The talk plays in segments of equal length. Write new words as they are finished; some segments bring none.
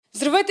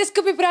Здравейте,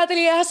 скъпи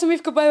приятели! Аз съм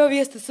Ивка Беба.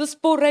 Вие сте с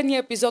поредния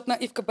епизод на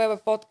Ивка Беба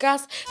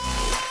подкаст.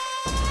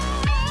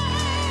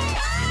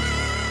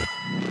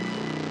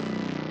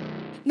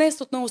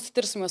 Днес отново си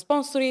търсим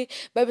спонсори,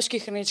 бебешки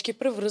хранички,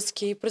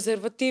 превръзки,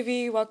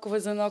 презервативи, лакове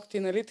за ногти,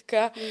 нали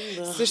така?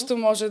 Да. Също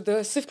може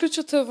да се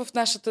включат в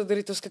нашата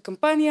дарителска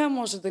кампания,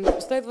 може да ни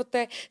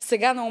последвате.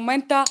 Сега на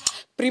момента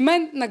при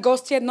мен на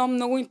гости е едно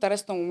много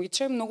интересно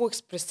момиче, много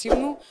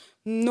експресивно,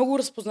 много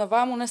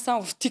разпознаваемо не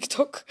само в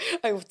TikTok,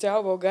 а и в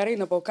цяла България и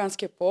на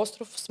Балканския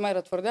полуостров. Смея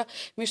да твърдя.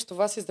 Misheto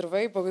Vasi,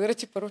 здравей! Благодаря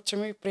ти първо, че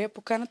ми прие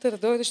поканата да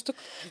дойдеш тук.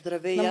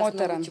 Здравей, на аз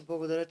много ти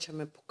благодаря, че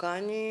ме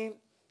покани.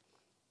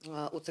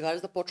 От сега ли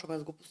започваме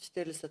с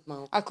глупостите или след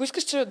малко? Ако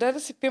искаш, че да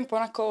си пием по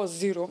една кола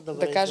зиро,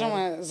 да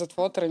кажем за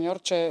твоя треньор,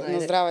 че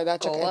на здраве, да,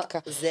 чакай, е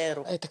така.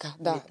 Зеро. Е така,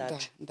 да,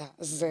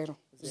 зеро.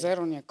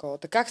 Зеро ни е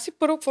колата. Как си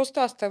първо? Какво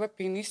става с тебе?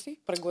 Пини си?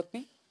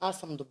 Преглътни? Аз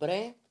съм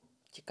добре.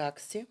 Ти как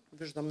си?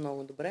 Виждам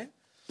много добре.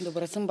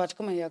 Добре съм,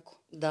 бачкаме яко.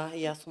 Да,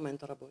 и аз в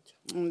момента работя.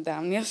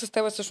 Да, ние с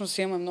теб всъщност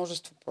имаме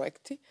множество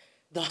проекти.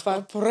 Да. Това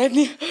е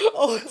поредния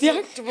от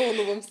тях.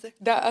 Вълнувам се.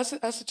 Да,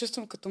 аз се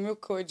чувствам като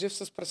Милко Калайджиев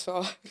с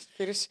преслава.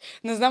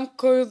 Не знам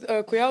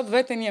коя от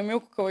двете ни е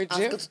Милко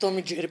Калайджиев. Аз като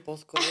Томи Джери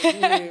по-скоро.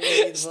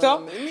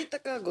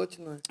 Така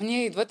готино е.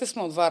 Ние и двете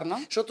сме от Варна.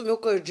 Защото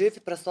Милко Калайджиев и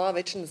преслава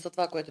вече не са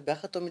това, което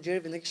бяха. Томи Джери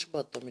винаги ще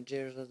бъдат Томи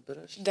Джери,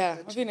 разбираш. Да,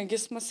 винаги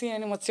сме си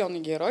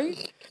анимационни герои.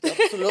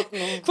 Абсолютно.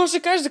 Какво ще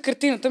кажеш за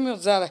картината ми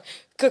отзаде?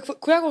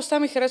 Коя гостта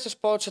ми харесваш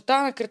повече?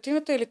 Тая на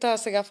картината или тая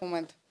сега в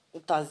момента?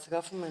 Тази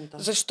сега в момента.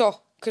 Защо?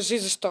 Кажи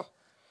защо.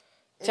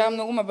 Тя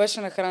много ме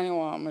беше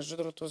нахранила, между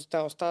другото, за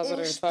тази уста,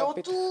 заради това я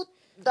питах.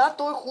 Да,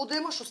 той е хубаво да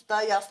имаш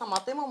уста и аз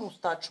самата имам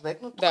уста, човек,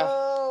 но тук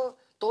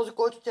този,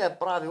 който тя е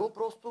правил,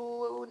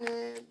 просто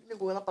не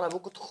го е направил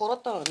като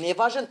хората. Не е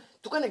важен.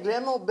 Тук не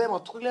гледаме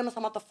обема, тук гледаме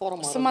самата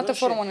форма. Самата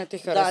форма не ти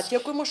харесва. Да, ти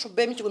ако имаш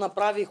обем и ти го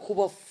направи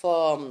хубав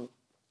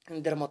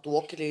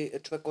дерматолог или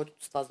човек, който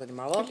с това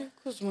занимава. Или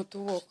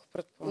козметолог,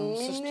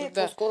 предполагам. Не,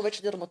 по-скоро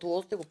вече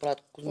дерматолозите го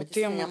правят.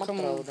 Козметиците нямат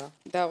право, да.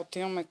 Да,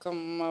 отиваме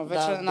към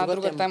вече една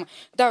друга тема.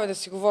 Давай да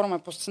си говорим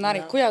по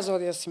сценарий. Коя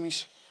зодия си,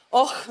 Миша?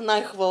 Ох,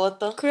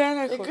 най-хубавата. Коя е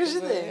най-хубавата? Кажи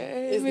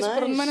да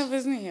според мен е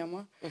Везни,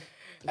 ама.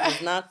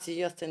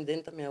 Везнаци,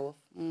 асцендента ми е лъв.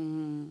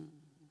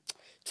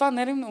 Това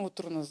не е ли много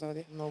трудна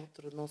зодия? Много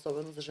трудно,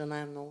 особено за жена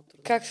е много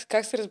трудно.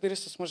 Как се разбираш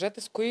с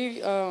мъжете? С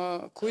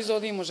кои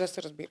зодии мъже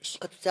се разбираш?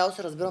 Като цяло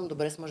се разбирам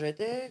добре с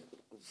мъжете,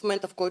 в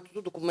момента в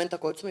който, до момента, в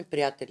който сме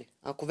приятели.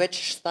 Ако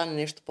вече ще стане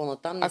нещо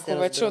по-натам, не се разбирам.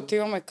 Ако вече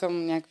отиваме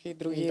към някакви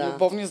други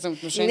любовни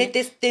взаимоотношения.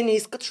 Не, те не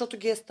искат, защото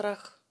ги е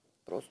страх.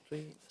 Просто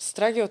и...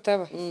 Страх ги от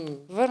тебе?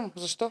 Верно.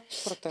 Защо?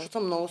 Защото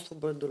съм много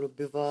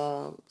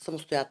свободолюбива,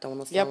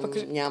 самостоятелна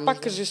съм.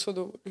 Пак кажи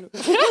свободолюбива.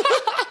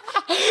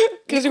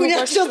 Никой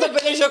нямаше да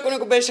забележи, ако не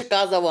го беше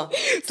казала.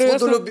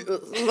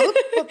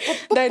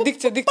 Дай,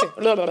 дикция.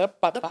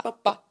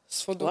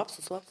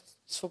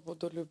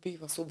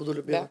 Свободолюбива.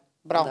 Свободолюбива.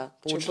 Браво.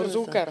 Че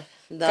бързо го кара.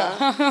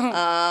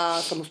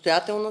 Да.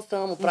 Самостоятелна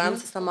съм, оправям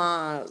се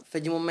сама. В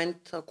един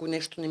момент, ако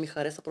нещо не ми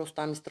хареса, просто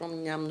там ми стръмно,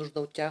 нямам нужда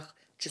от тях.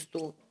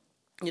 Чисто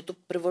нито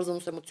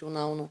превързано с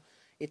емоционално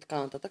и така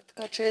нататък.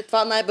 Така че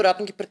това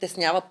най-вероятно ги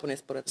притеснява, поне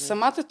според мен.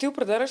 Самата ти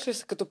определяш ли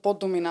се като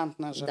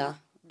по-доминантна жена? Да.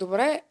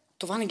 Добре,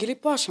 това не ги ли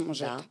плаши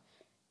мъжете? Да.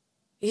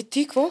 И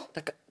ти какво?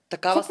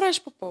 Какво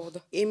правиш по повода?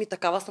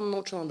 Такава съм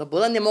научена да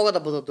бъда. Не мога да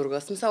бъда друга.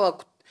 В смисъл,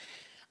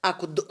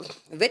 ако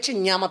вече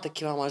няма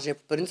такива мъже,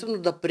 по принцип, но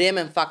да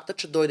приемем факта,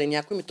 че дойде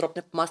някой, ми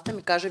тропне по масата и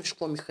ми каже, виж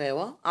какво,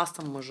 Михаела, аз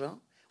съм мъжа.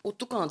 От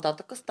тук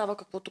нататък става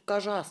каквото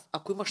кажа аз.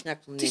 Ако имаш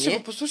някакво мнение... Ти ще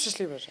го послушаш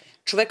ли, бе?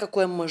 Човек,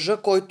 ако е мъжа,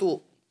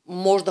 който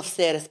може да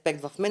все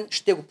респект в мен,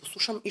 ще го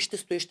послушам и ще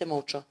стои и ще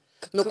мълча.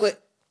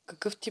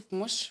 Какъв тип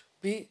мъж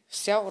би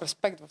всял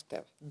респект в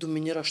теб?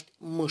 Доминиращ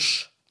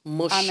мъж.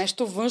 А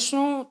нещо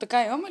външно,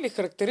 така имаме ли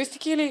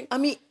характеристики или...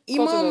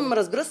 Имам,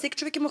 разбира се, всеки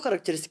човек има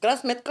характеристики. В крайна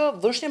сметка,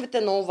 външният вид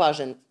е много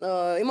важен.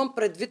 Имам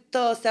предвид,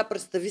 сега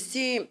представи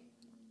си,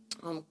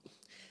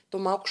 то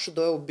малко ще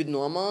дойде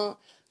обидно, ама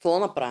какво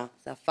направя?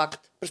 Сега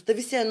факт.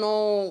 Представи си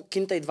едно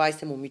кинта и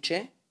 20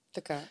 момиче,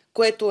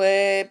 което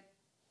е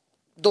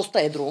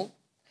доста едро,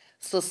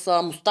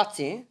 с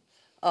мустаци,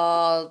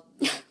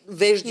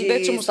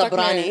 вежди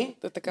събрани.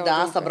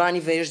 Събрани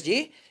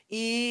вежди.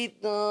 И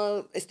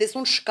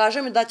естествено ще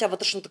кажем, тя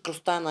вътрешната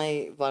красота е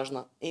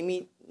най-важна.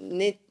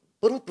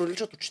 Първо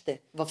привличат очите.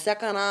 Във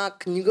всяка една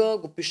книга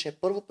го пише.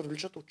 Първо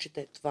привличат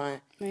очите. Това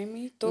е.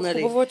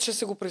 Хубаво е, че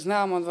се го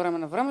признавам от време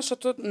на време,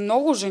 защото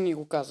много жени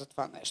го казват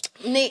това нещо.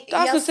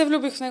 Аз не се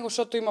влюбих в него,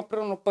 защото има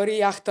примерно пари,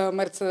 яхта,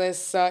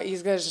 Мерцедес и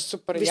изглежда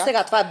супер як. Виж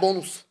сега, това е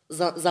бонус.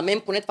 За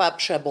мен поне това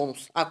ще е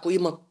бонус, ако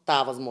има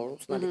тази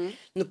възможност. Нали?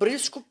 Но преди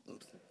всичко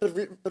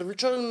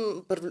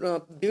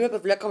би ме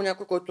привлякал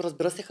някой, който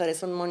разбира се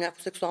хареса, но има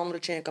някакво сексуално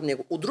лечение към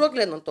него. От друга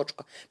гледна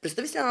точка,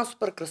 представи си една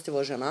супер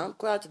красива жена,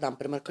 която ти дам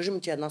пример. Кажи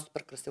ми ти една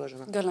супер красива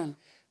жена. Галена.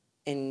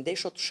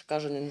 Защото ще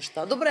кажа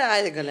неща. Добре,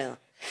 айде Галена.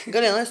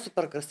 Галена е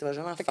супер красива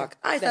жена, факт.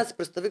 Сега си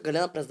представи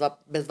Галена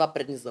без два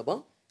предни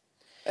зъба.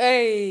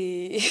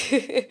 Ей!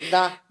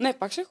 Да. Не,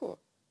 пак ще е хубаво.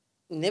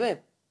 Не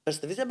бе,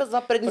 Представи се без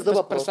два предни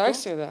зъба Представих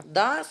просто. си, да.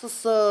 Да,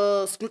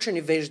 с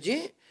сключени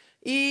вежди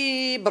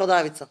и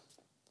брадавица.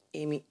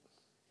 Еми,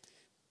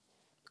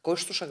 кой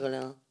ще слуша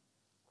Галена?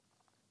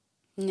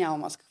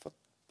 Нямам аз какво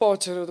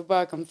повече да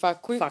добавя към това.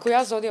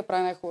 Коя зодия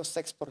прави най-хубав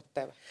секс според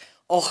тебе?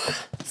 Ох,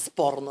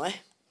 спорно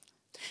е.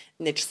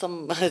 Не, че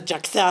съм...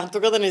 Чак сега,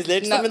 тук да не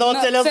излезе, че съм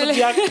минала целия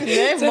зодиак.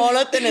 Не,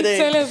 моля те, не дей.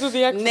 Целият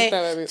зодиак не.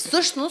 тебе.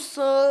 Всъщност,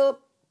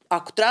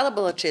 ако трябва да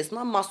бъда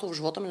честна, масово в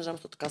живота ми, не знам,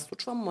 така се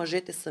случва,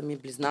 мъжете са ми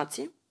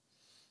близнаци.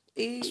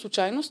 И...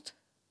 Случайност?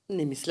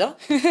 Не мисля.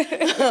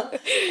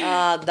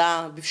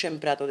 Да, бившия ми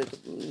приятел, дето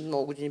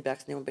много години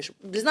бях с него, беше.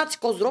 Близнаци,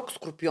 Козирог,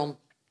 Скорпион.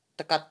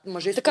 Така,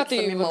 мъже, с които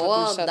съм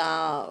имала,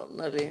 да,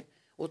 нали,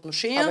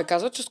 отношения. Абе,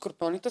 казва, че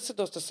скорпионите са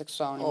доста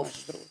сексуални,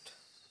 между другото.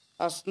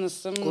 Аз не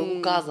съм...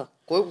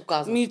 Кой го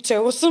каза?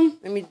 Чела съм.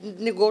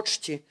 Не го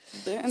чети.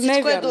 Не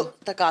е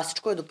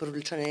всичко е до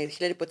привличане.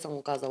 Хиляди пъти съм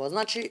го казала.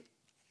 Значи,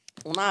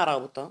 оная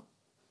работа,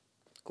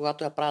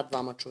 когато я правят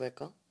двама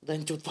човека, да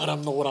не ти отваря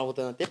много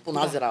работа на теб, по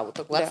нази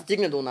работа, когато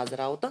стигне до онази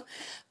работа,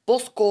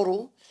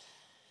 по-скоро,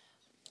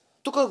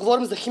 тук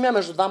говорим за химия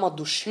между двама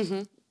души.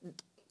 Mm-hmm.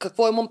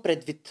 Какво имам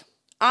предвид?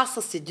 Аз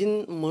с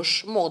един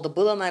мъж мога да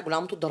бъда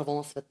най-голямото дърво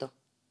на света.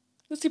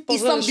 И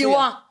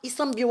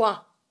съм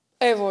била.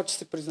 Ево, че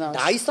се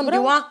признаваш. Да, и съм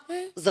била.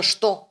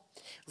 Защо?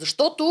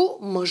 Защото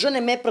мъжа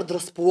не ме е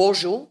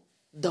предразположил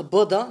да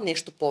бъда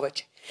нещо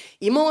повече.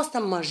 Имала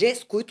съм мъже,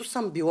 с които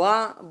съм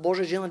била,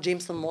 Боже, жена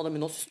Джеймсън мога да ми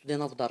носи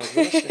студена вода,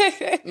 разбираш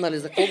ли? Нали,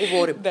 за какво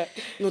говорим? Да.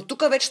 Но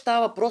тук вече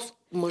става въпрос,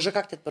 мъжа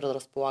как те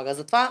предразполага.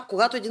 Затова,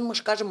 когато един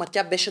мъж каже,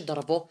 тя беше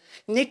дърво.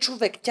 Не,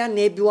 човек, тя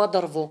не е била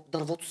дърво.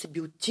 Дървото си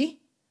бил ти,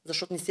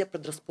 защото не си я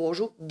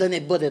предразположил да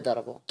не бъде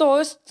дърво.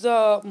 Тоест,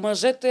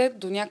 мъжете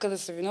до някъде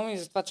са виновни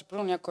за това, че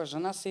първо някоя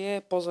жена си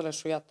е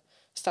по-залешоят.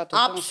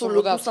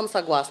 Абсолютно съм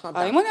съгласна.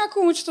 Да. Има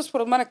някои момичета,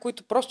 според мен,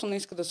 които просто не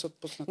искат да се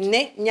отпуснат.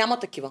 Не, няма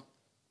такива.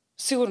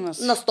 Сигурна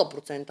си. На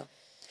 100%.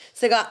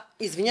 Сега,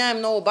 извинявай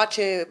много,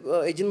 обаче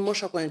един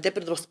мъж, ако не те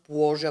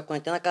предразположи, ако не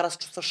те накара да се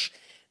чувстваш,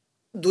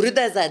 дори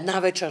да е за една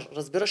вечер,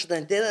 разбираш, да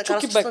не те накара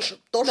да се чувстваш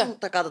точно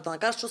така, да те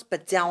накара да се чувстваш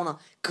специална,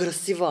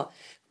 красива.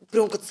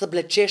 Примерно като се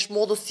облечеш,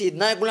 мога да си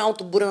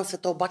най-голямото буря на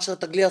света, обаче да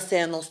те гледа се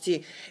едно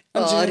си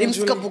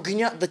римска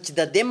богиня, да ти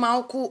даде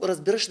малко,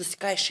 разбираш, да си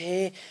кажеш,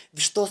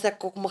 виж то сега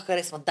колко ме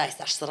харесва, дай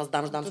сега ще се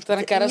раздам.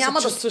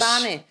 Няма да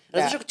стане.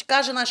 Разбираш, ако ти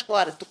каже наш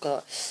кларе тук,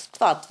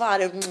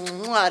 това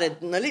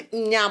нали,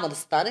 няма да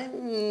стане,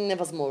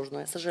 невъзможно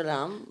е,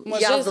 съжалявам.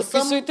 Мъже,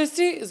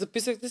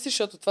 записвайте си,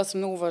 защото това са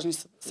много важни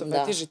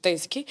съвети,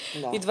 житейски.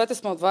 И двете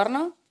сме от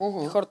Варна,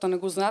 хората не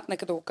го знаят,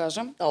 нека да го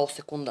кажем.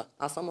 Секунда,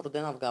 аз съм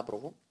родена в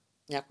Габрово.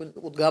 Някой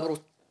от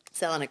Габрово,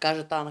 сега да не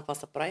каже на какво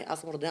се прави. Аз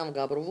съм родена в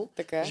Габрово.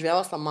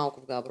 Живяла съм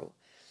малко в Габрово.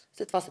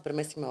 След това се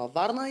преместихме във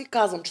Варна и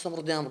казвам, че съм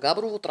родена в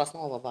Габрово,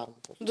 отраснала във Варна.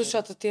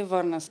 Душата ти е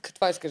варненска.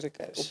 Това искаш да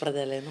кажеш?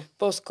 Определено.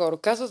 По-скоро.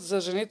 Казват за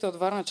жените от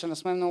Варна, че не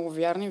сме много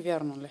вярни.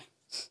 Вярно ли?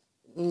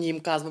 Ние им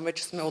казваме,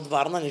 че сме от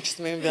Варна, не че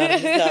сме им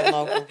вярни.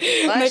 Малко.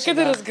 Нека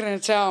да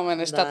разграничаваме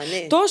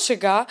нещата. То е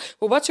шега,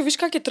 обаче виж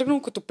как е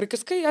тръгнал като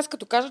приказка и аз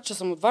като кажа, че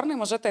съм от Варна и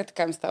мъжете е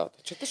така ми стават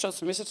очите, защото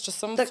си мисля, че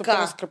съм супер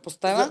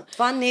разкрепостена.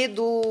 Това не е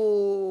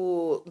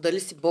до дали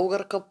си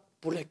българка,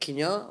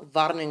 полякиня,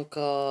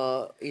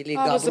 варненка или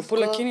габровка. За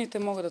полякините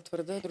мога да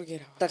твърда други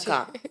работи.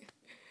 Така.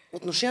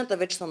 Отношенията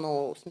вече са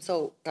много, в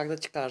смисъл, как да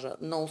ти кажа,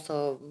 много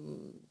са...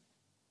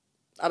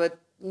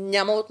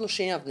 Няма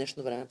отношения в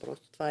днешно време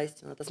просто. Това е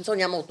истината. В смисъл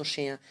няма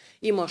отношения.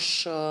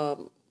 Имаш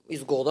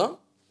изгода,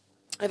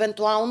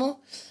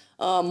 евентуално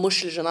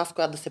мъж или жена, с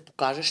която да се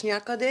покажеш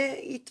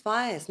някъде и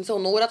това е. В смисъл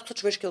много рядко са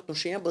човешки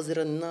отношения,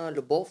 базирани на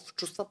любов,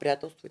 чувства,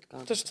 приятелство и така.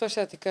 Точно това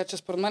ще ти кажа, че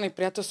според мен и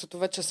приятелството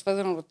вече е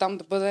сведено до там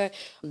да бъде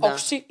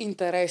общи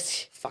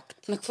интереси.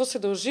 Факт. На какво се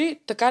дължи?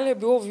 Така ли е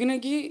било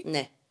винаги?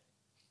 Не.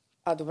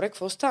 Добре,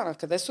 какво стана?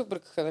 Къде се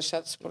объркаха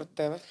нещата според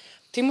тебе?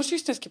 Ти имаш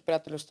истински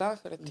приятели,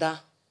 останаха ли ти?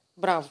 Да.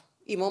 Браво.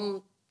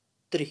 Имам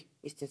 3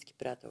 истински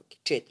приятелки.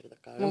 4, да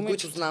кажем.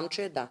 Които знам,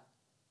 че да.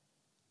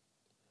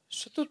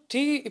 Защото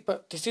ти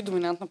си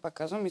доминантна, пак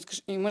казвам,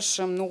 имаш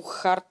много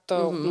хард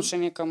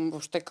отношение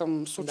въобще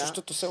към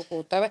случващото се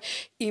около тебе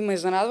и ме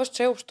изненадваш,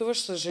 че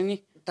общуваш с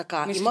жени.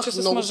 Така, имах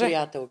много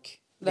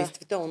приятелки. Да.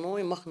 Действително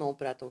имах много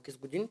приятелки. С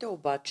годините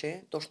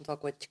обаче, точно това,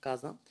 което ти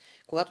каза,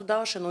 когато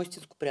даваш едно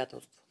истинско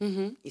приятелство,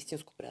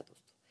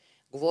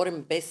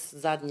 говорим без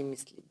задни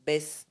мисли,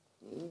 без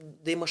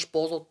да имаш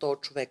полза от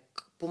този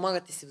човек,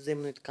 помага ти си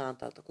взаимно и така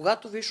нататък.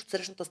 Когато виж от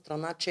срещната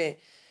страна, че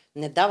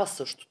не дава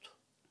същото,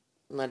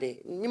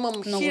 нали,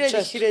 имам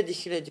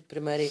хиляди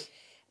примери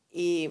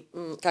и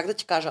как да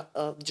ти кажа,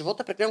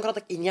 живота е прекалено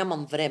кратък и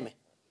нямам време.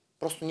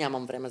 Просто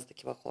нямам време за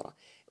такива хора.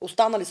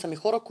 Останали са ми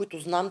хора, които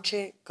знам,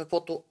 че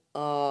каквото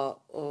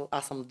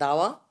аз съм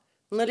дала,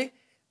 нали,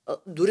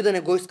 дори да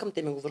не го искам,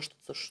 те ми го връщат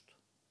същото.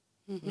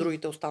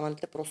 Другите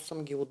останалите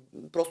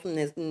просто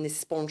не си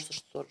спомням, че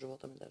съществува в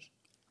живота ми даже.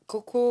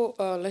 Колко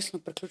лесно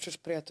приключваш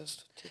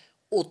приятелството ти?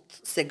 От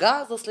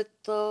сега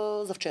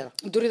за вчера.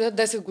 Дори да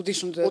 10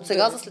 годишно От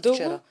сега за след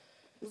вчера.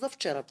 За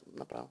вчера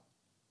направо.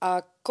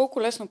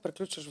 Колко лесно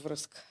приключваш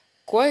връзка?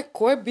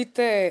 Кое би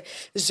те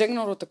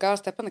жегнало до такава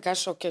степен да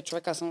кажеш, окей,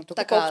 човек, аз съм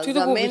тук, колкото и да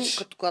за го мен, обичаш?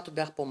 като когато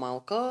бях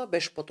по-малка,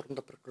 беше по-трудно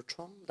да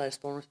приключвам. Да,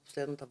 изпълнях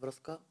последната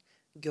връзка.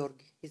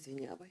 Георги,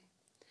 извинявай.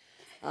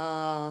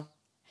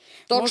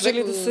 Може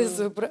ли да се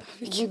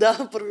забрави?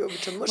 Да, първи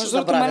обичан мъж. Между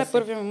другото, мен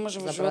първият мъж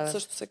в живота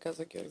също се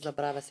каза Георги.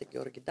 Забравя се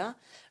Георги, да.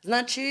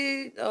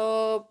 Значи,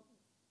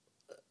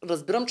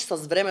 разбирам, че с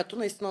времето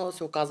наистина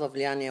се оказва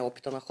влияние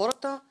опита на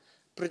хората.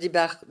 Преди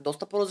бях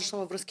доста по-различна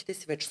във връзките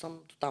си, вече съм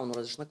тотално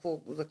различна.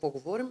 За какво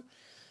говорим?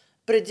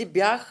 Преди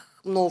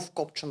бях много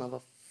вкопчена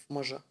в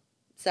мъжа.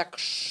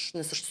 Сякаш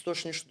не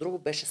съществуваше нищо друго,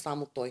 беше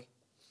само той.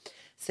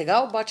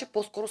 Сега обаче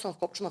по-скоро съм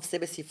вкопчена в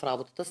себе си и в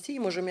работата си и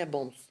мъжа ми е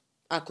бонус.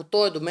 Ако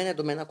той е до мен, е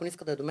до мен. Ако не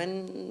иска да е до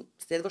мен,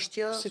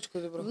 следващия... Всичко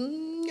е добро.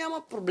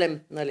 Няма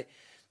проблем, нали.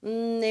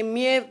 Не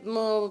ми е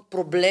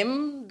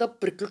проблем да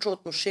приключа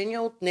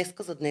отношения от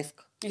днеска за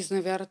днеска.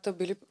 Изневярата,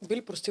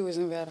 били простила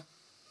изневяра?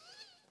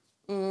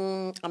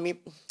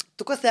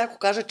 Тук сега ако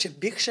кажа, че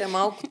бих, ще е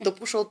малко тъпо,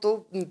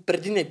 защото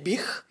преди не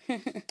бих,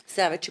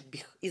 сега вече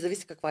бих. И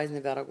зависи каква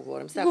изневяра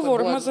говорим. Сега,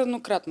 говорим за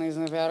еднократна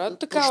изневяра.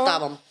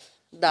 Прощавам.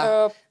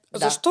 Да.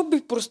 Защо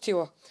би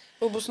простила?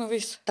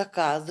 Обоснови се.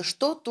 Така,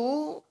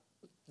 защото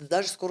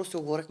даже скоро си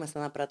оговорихме с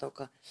една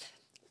приятелка.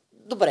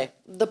 Добре,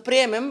 да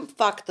приемем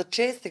факта,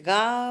 че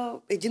сега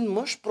един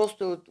мъж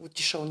просто е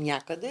отишъл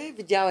някъде,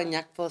 видял е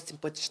някаква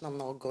симпатична,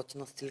 много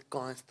готина,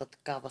 силиконеста,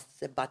 такава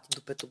се бати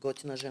до пето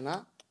готина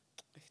жена.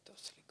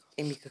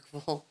 Еми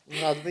какво?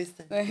 Радвай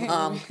се.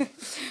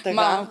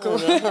 Малко.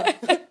 Да.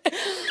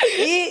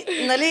 И,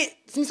 нали,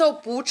 в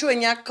смисъл, получил е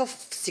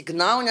някакъв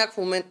сигнал,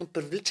 някакво моментно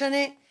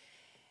привличане.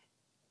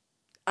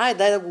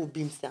 Дай да го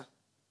убим сега.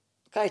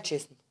 Така е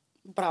честно.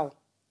 Браво.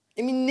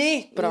 Еми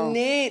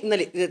не,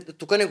 нали,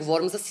 тук не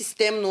говорим за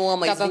системно,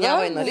 ама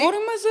извинявай, нали? Говорим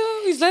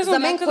за излезъл За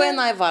мен някъде... кое е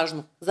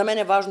най-важно? За мен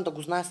е важно да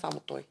го знае само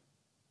той.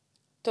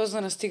 Тоест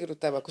да не стига до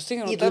теб. Ако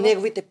стигне до теб... теб... до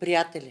неговите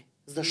приятели.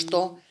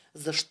 Защо?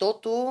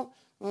 Защото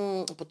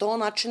по този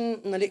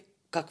начин, нали,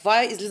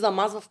 каква излизам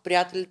аз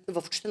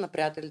в очите на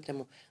приятелите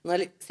му.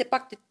 Нали, все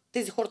пак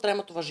тези хора трябва да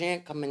имат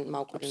уважение към мен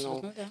малко или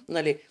много. Да.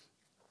 Нали,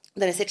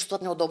 да не се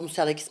чувстват неудобно,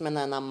 сядайки сме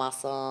на една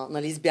маса,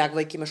 нали,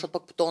 избягвайки ме, защото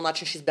пък по този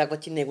начин ще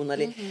избягват и него.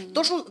 Нали.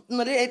 Точно,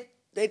 нали,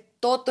 е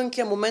този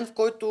тънкият момент, в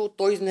който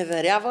той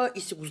изневерява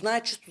и си го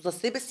знае чисто за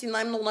себе си.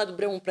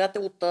 Най-добрият му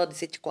приятел от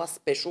 10-ти клас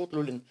спешъл от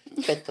Люлин.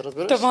 Пет,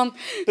 разбираш? Таван.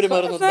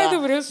 Примерно, това е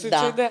най-добрият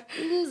случай, да.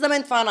 За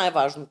мен това е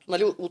най-важното.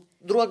 Нали, от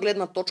друга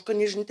гледна точка,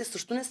 ние жените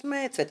също не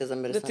сме цвете за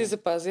мирисане. Да ти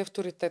запази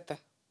авторитета.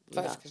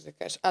 Това искаш да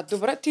кажеш.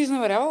 Добре, ти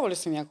изневерявала ли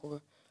си някога?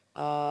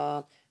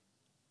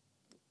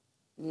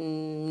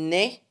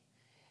 Не.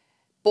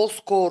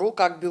 По-скоро,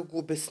 как би го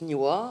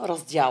обяснила,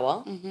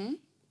 раздяла,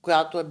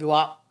 която е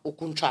била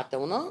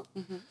окончателна.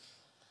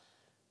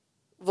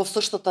 В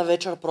същата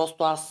вечер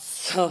просто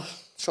аз,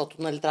 защото,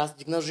 нали, трябва да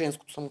дигна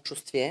женското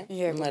самочувствие,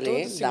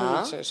 нали,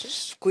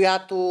 в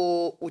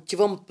която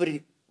отивам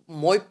при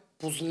мой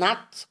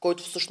познат,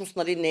 който всъщност,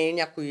 нали, не е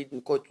някой,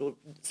 който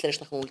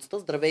срещнах на улицата.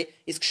 Здравей,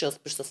 искаш да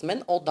спиш с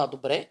мен? Да,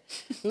 добре.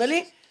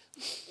 Нали,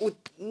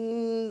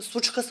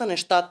 случиха се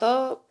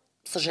нещата.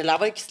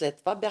 Съжалявайки след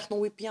това, бях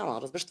много и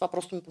пияна. Разбираш, това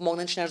просто ми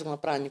помогна, че нямаше да го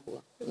направя никога.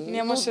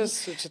 Нямаше да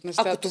се случат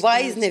нещата. Ако това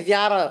е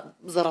изневяра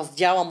за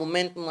раздяла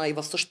момент и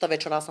в същата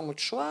вечер аз съм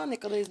отишла,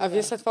 нека да изневяра.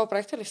 Вие след това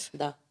оправихте ли се?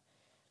 Да.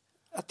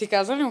 А ти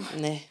каза ли му?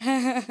 Не.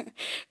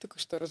 Тук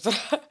ще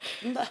разбера.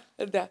 Да.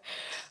 Така.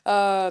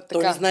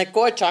 Той не знае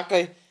кой,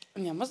 чакай.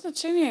 Няма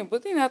значение,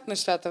 бъди над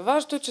нещата.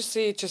 Важното е,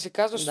 че си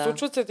казваш,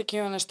 случват се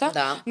такива неща.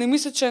 Да. Не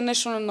мисля, че е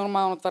нещо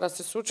ненормално това да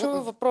се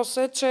случва. Въпросът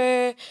е,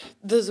 че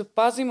да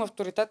запазим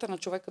авторитета на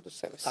човека до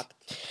себе си.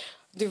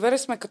 Дивери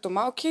сме като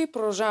малки,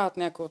 продължават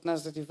някои от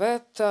нас да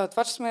дивеят.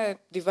 Това, че сме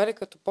дивери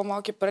като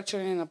по-малки,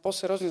 пречени на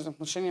по-сериозни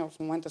отношения в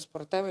момента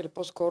според теб или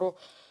по-скоро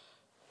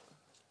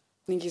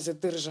не ги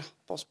задържа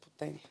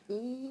по-спотени?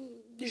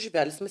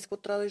 Живяли сме си, какво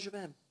трябва да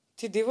живеем.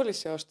 Ти дива ли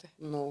си още?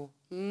 Много.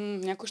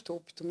 Някой ще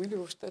опитоми ли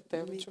въобще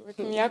тебе, човек?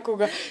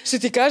 Някога. Ще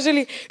ти каже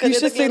ли? Къде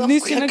да гледам,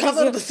 в коя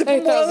камера да се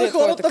помоля на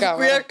хората? В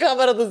коя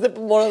камера да се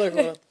помоля на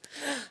хората?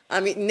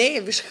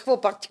 Не, виж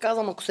какво пак ти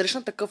казвам. Ако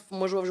срещна такъв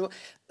мъж в живота...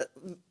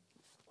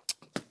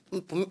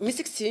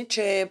 Мислих си,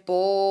 че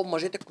по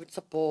мъжете, които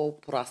са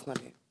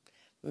по-пораснали,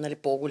 нали,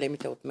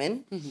 по-големите от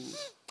мен,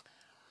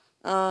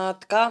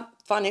 така,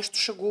 това нещо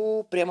ще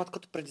го приемат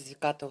като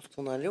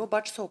предизвикателство, нали?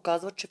 Обаче се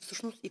оказва, че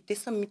всъщност и те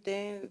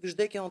самите,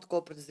 виждайки едно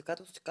такова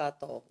предизвикателство, си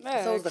казват,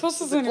 какво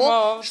се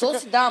занимава? Що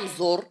си давам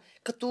зор?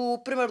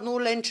 Като,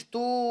 примерно, Ленчето,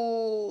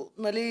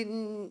 нали,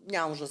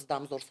 няма нужда да си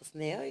дам зор с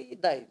нея и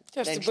дай.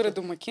 Тя ще бъде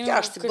домакин.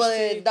 Тя ще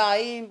бъде,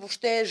 и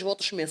въобще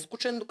живота ще ми е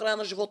скучен до края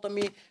на живота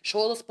ми, ще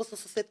да спа със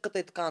съседката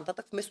и така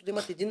нататък, вместо да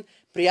имат един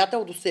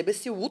приятел до себе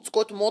си, луд, с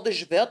който могат да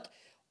живеят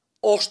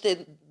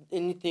още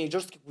едни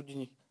тинейджърски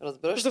години.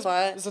 Разбираш,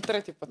 това е... За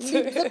трети път.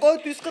 За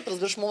който искат,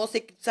 разбираш, мога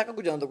всяка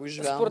година да го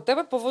изживявам. Според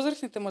тебе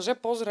по-възрастните мъже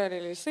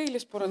по-зрели ли са или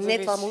според зависи?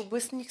 Не, това му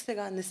обясних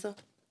сега, не са.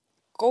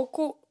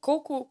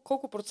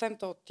 Колко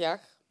процента от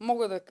тях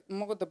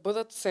могат да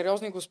бъдат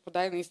сериозни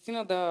господа и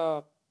наистина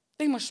да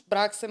имаш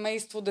брак,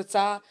 семейство,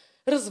 деца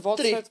Развод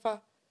 3. след това.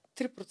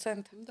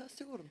 3%. Да,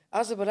 сигурно.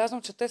 Аз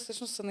забелязвам, че те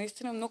всъщност са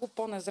наистина много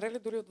по-незрели,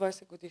 дори от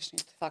 20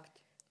 годишните. Факт.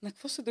 На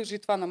какво се дължи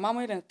това? На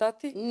мама или на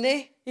тати?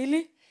 Не.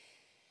 Или?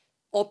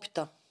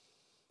 Опита.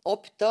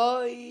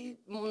 Опита и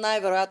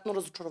най-вероятно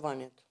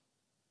разочарованието.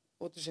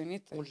 От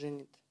жените. От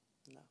жените.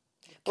 Да.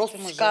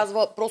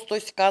 Просто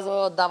той си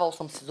казва, давал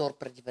съм си зор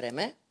преди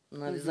време,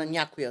 нали, за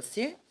някоя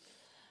си.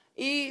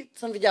 И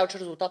съм видял, че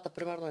резултата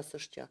примерно е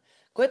същия.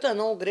 Което е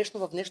много грешно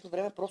в днешно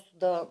време, просто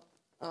да,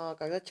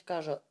 как да ти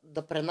кажа,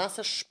 да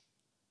пренасяш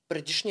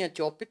предишния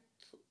ти опит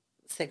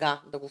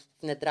сега, да го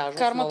внедряш в нова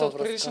Кармата от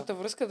връзка. предишната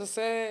връзка да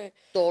се...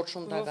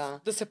 Точно така.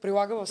 Да се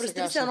прилага в сегашната.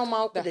 Представи си едно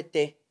малко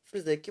дете,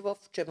 влизайки в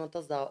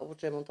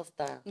учебната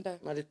стая. Да.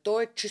 Нали,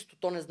 то е чисто,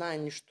 то не знае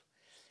нищо.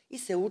 И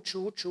се учи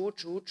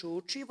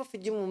и в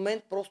един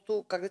момент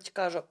просто, как да ти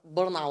кажа,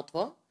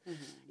 бърнаутва.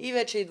 И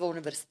вече идва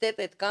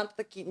университета и така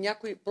нататък. И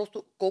някои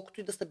просто,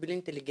 колкото и да са били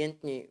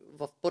интелигентни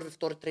в първи,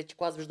 втори, трети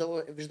клас,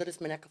 виждали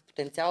сме някакъв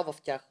потенциал в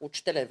тях.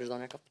 Учителя е виждал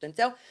някакъв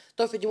потенциал.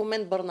 Той в един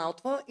момент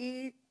бърнаутва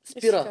и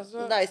спира.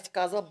 И си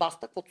казва,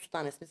 баста, каквото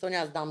стане. Смисъл,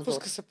 няма да дам зор.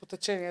 Пуска се по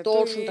течението.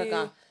 Точно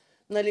така.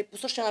 Нали, по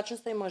същия начин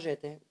са и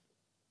мъжете.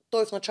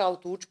 Той в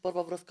началото учи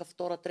първа връзка,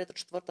 втора, трета,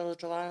 четвърта,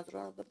 разочарование.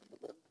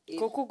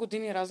 Колко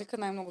години разлика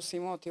най-много си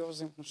имала ти в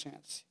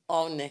взаимоотношенията си?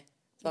 О, не.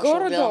 Това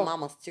ще гледа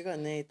мама, стига,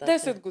 не и така.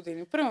 10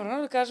 години.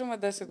 Примерно да кажем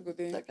 10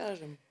 години. Да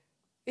кажем.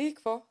 И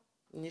какво?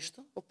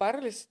 Нищо.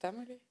 Опара ли си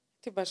там или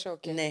ти беше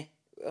окей? Не.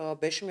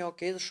 Беше ми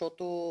окей,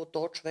 защото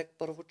този човек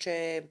първо,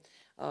 че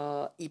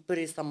и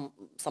при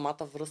самата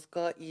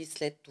връзка и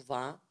след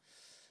това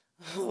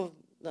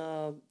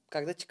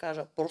как да ти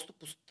кажа, просто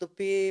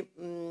постъпи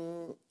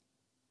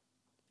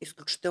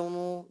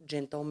изключително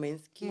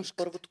джентълменски.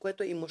 Мъжката. Първото,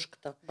 което е и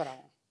мъжката.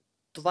 Браво.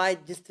 Това е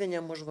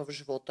единствения мъж в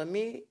живота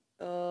ми.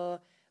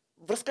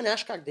 Връзка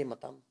нямаш как да има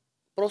там.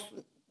 Просто,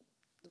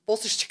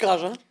 после ще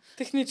кажа.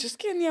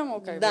 Технически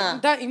няма как да.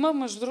 Да, има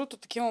между другото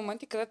такива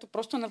моменти, където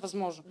просто е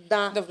невъзможно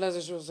да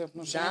влезеш в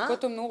взаимоотношения,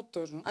 което е много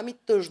тъжно. Ами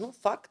тъжно,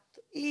 факт.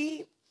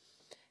 И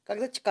как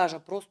да ти кажа,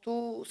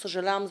 просто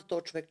съжалявам за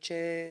този човек,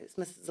 че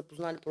сме се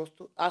запознали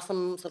просто. Аз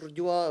съм се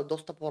родила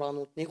доста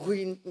по-рано от него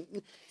и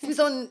в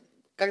смисъл,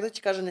 как да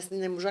ти кажа,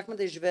 не можахме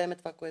да изживеем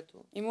това, което...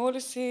 Имала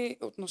ли си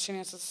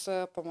отношения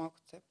с по-малко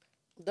от теб?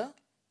 Да.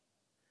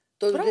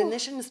 Той до ден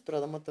днешен не спира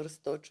да ме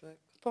търси този човек.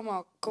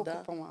 По-малко? Колко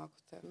по-малко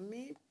от теб?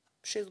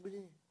 6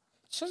 години.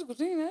 6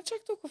 години не е чак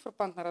толкова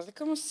фрапантна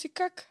разлика, но си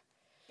как?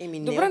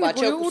 Добре,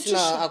 обаче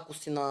ако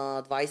си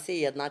на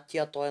 21,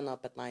 тия той е на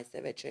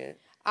 15, вече...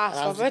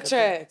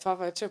 Това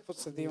вече е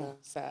подсъдимо.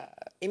 Да.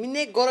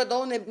 Не,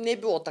 горе-долу не е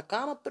било така,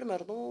 ама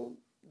примерно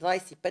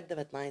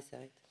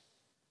 25-19.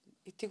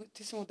 И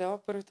ти си му дала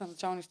първите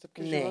начални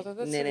стъпки в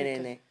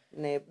живота?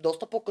 Не.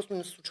 Доста по-късно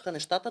ми се случиха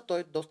нещата,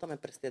 той доста ме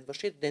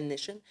преследваше и до ден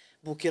днешен.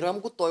 Блокирам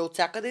го, той от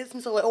всякъде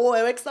смисъл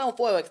Елекс, само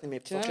по Елекс не ми е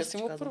писал. Ти не си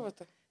му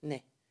първата?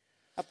 Не.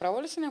 А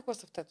правила ли си някога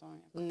съвтето на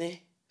някой?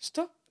 Не.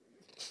 Що?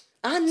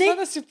 Не.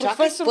 Да си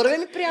чакай, с първия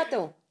ми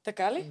приятел.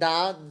 Така ли?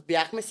 Да,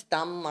 бяхме си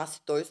там, аз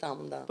и той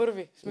само, да.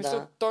 Първи? В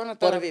смисъл, той на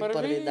тебе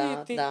първи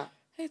да, и ти... да.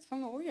 Това е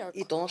много яко.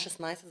 И то на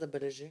 16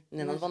 забележи,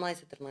 не на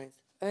 12-13.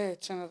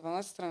 Че на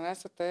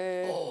 12-13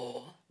 е...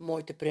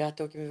 Моите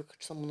приятелки ми викат,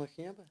 че съм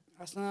монахиня, бе.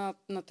 Аз на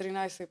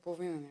 13 и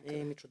половина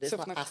някъде.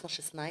 Чудесно. Аз на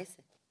 16.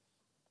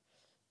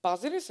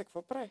 Пази ли се?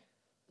 Какво прави?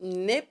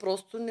 Не,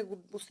 просто не го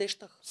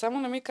усещах. Само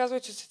не ми казвай,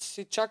 че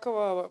си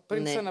чакала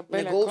принца на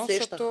белия кон,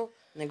 защото...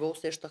 Не го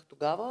усещах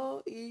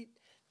тогава и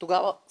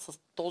тогава с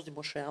този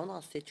мъж реално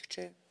аз усетих,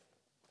 че...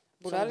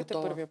 Боля ли те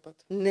първия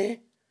път?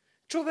 Не.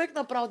 Човек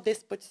направо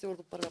 10 пъти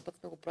сигурно първия път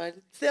сме го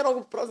правили. Все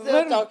го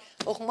просто.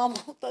 Ох, мамо,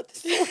 тати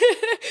си.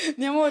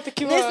 Няма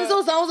такива... Не,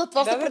 смисъл, само за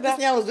това се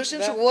притеснявам.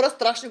 Различно ще говоря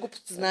страшни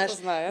глупости, знаеш.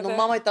 Но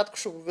мама и татко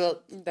ще го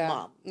гледат.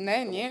 Да.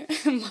 Не, ние,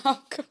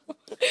 малка.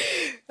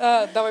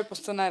 Давай по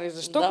сценарий.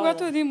 Защо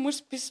когато един мъж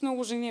спи с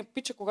много жени е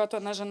пича, когато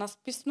една жена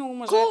спи с много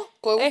мъже?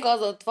 Кой го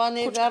каза? Това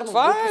не е вярно.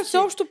 Това е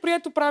всеобщо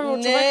прието правило,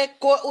 човек. Не,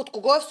 от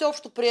кого е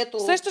всеобщо прието?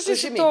 Сещаш ли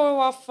си този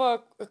лав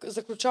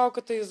за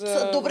ключалката и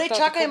за... Добре,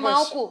 чакай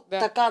малко.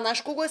 Така,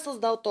 знаеш кого е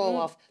създал този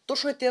лав?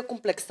 Точно е тези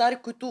комплексари,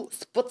 които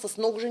спът с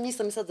много жени и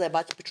са мислят за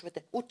ебати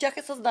пичовете. От тях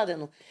е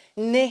създадено.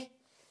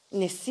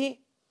 Не си.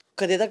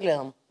 Къде да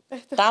гледам?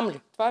 Там ли?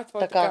 Това е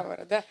твоята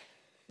камера, да.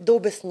 Да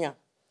обясня.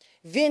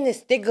 Вие не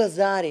сте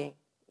газари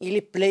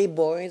или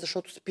плейбой,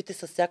 защото спите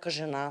с всяка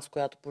жена, с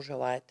която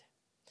пожелаете.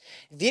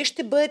 Вие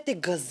ще бъдете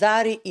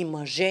газари и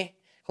мъже,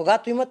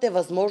 когато имате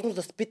възможност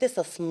да спите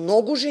с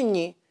много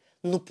жени,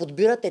 но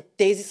подбирате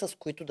тези, с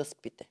които да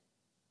спите.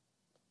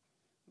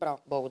 Браво.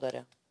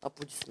 Благодаря.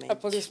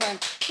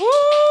 Аплодисменти.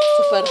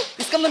 Супер.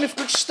 Искам да ми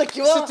включиш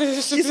такива.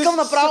 Искам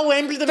направо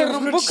Уембли да ми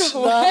включиш.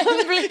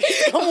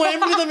 Искам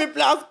Уембли да ми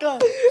пляска.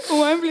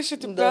 Уембли ще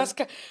ти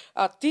пляска.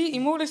 А ти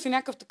имал ли си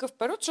някакъв такъв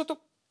период, защото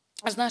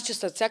знаеш, че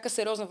след всяка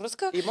сериозна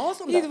връзка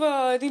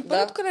идва един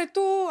период,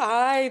 където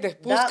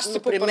пускаш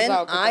се по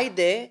пързалката.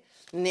 Айде,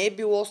 не е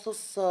било с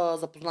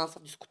запознан в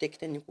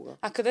дискотеките никога.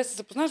 А къде се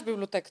запознаш в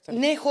библиотеката?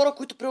 Не, хора,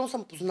 които примерно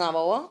съм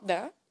познавала.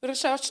 Да,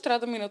 решаваш, че трябва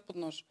да минат под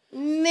нож.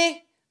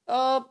 Не.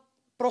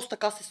 просто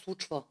така се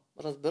случва.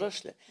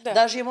 Разбираш ли? Да.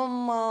 Даже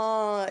имам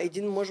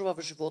един мъж в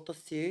живота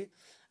си,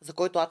 за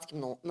който адски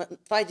много...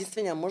 Това е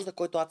единствения мъж, за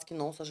който адски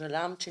много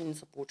съжалявам, че не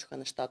се получиха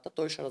нещата.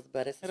 Той ще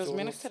разбере се.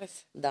 Разминахте ли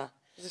се? Да.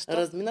 Защо?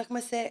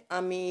 Разминахме се,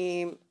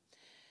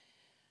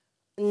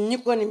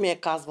 никога не ми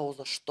е казвал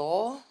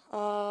защо.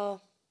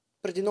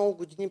 Преди много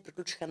години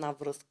приключих една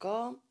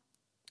връзка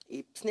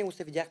и с него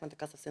се видяхме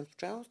така съвсем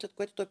случайно, след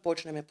което той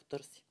повече не ме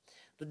потърси.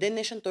 До ден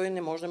днешен той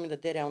не може да ми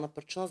даде реална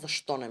причина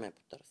защо не ме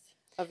потърси.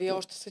 А вие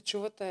още се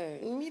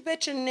чувате?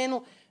 Вече не,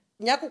 но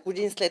няколко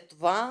години след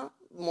това,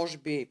 може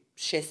би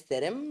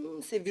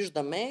 6-7, се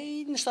виждаме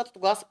и нещата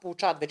тогава се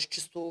получават вече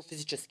чисто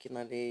физически,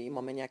 нали,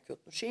 имаме някакви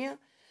отношения.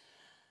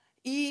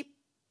 И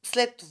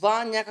след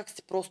това някак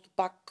си просто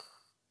пак...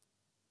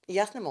 И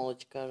аз не мога да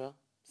ти кажа.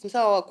 В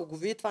смисъл, ако го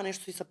види това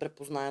нещо и се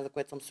препознае, за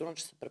което съм сигурна,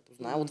 че се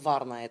препознае, от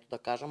Варна, ето да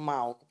кажа,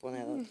 малко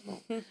поне да.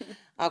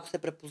 Ако се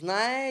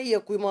препознае и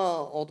ако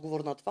има отговор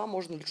на това,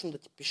 може лично да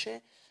ти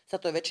пише.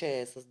 Сега той вече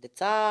е с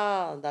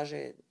деца,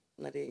 даже,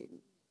 нали,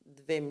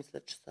 2 мисля,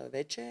 че са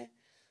вече.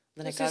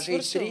 Да не кажа и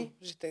 3.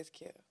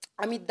 Житейския.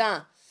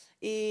 Да.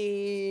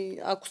 И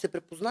ако се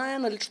препознае,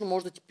 налично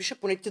може да ти пише,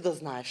 поне ти да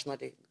знаеш,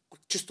 нали,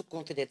 чисто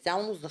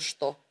конфиденциално,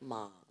 защо.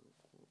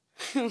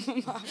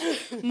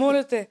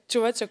 Моля те,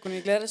 човече, ако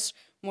ни гледаш,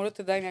 моля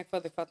те дай някаква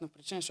адекватна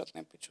причина, защото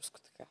не е пичуско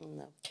така.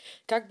 Да.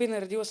 Как би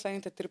наредила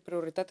следните 3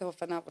 приоритета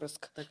в една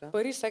връзка? Така.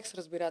 Пари, секс,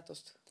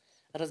 разбирателство.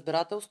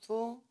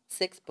 Разбирателство,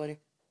 секс, пари.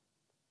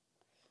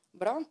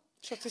 Браво,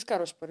 защото си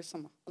изкарваш пари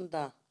сама.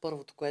 Да,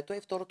 първото, което е.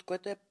 И второто,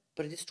 което е,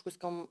 преди всичко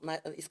искам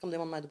да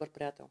имам най-добър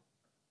приятел.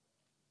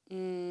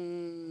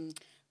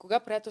 Кога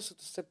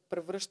приятелството се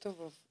превръща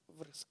в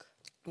връзка?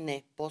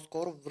 Не,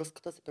 по-скоро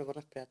връзката се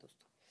превърна в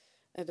приятелство.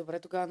 Добре,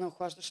 тогава не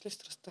охлаждаш ли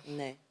страстта?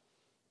 Не.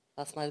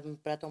 Аз с най-добър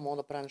приятел мога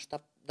да правя неща,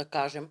 да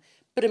кажем.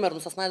 Примерно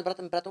с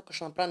най-добрата ми приятелка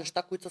ще направя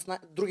неща, които с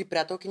други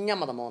приятелки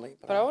няма да мога да ги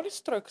правя. Правила ли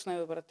си тройка с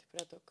най-добрата ти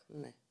приятелка?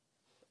 Не.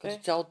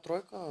 Като цяло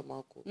тройка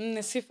малко.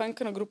 Не си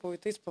фенка на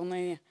груповите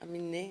изпълнения.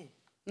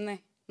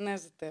 Не. Не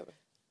за тебе.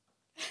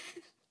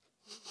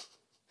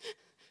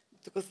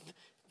 Тук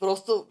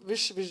просто,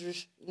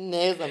 виж.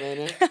 Не е за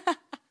мене.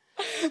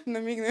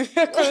 Намигна,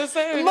 ако да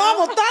се...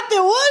 Мамо, тате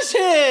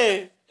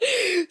лъже!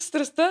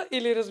 Страстта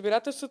или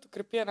разбирателството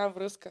крепи една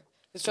връзка.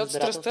 Защото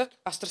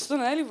страстта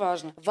не е ли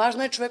важна?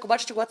 Важна е човек,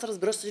 обаче, че когато се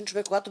разбираш с един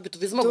човек, когато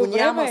битовизма го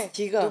няма,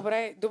 стига.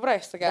 Добре,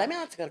 сега. Дай ми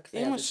една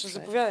цигарка.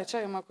 Заповядай,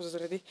 чакай малко да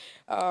зареди.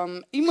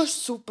 Имаш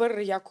супер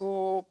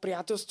яко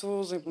приятелство,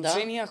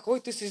 взаимоотношения,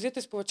 ходите си,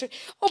 излизате с повече,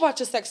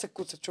 обаче секса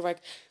куца човек.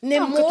 Не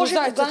може,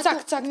 когато...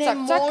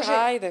 Цак,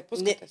 айде,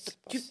 пускате се.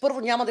 Ти първо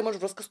няма да имаш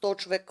връзка с този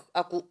човек,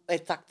 ако е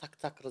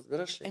цак,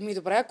 разбираш ли?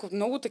 Добре, ако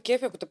много те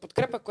кефи, ако те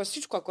подкрепя, ако е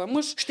всичко, ако е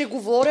мъж. Ще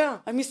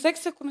говоря.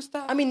 Секс, ако не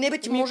става. Не бе,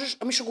 ти можеш,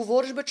 ще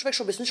говориш, бе, човек,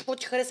 ще обясниш какво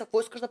ти хареса,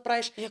 какво искаш да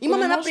правиш.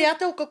 Имам една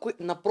приятелка,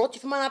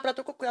 напротив, има една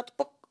приятелка, която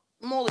пък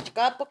мога да ти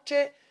кажа пък,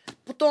 че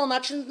по този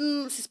начин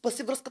си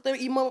спаси връзката,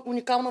 има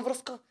уникална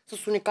връзка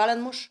с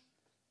уникален мъж.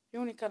 И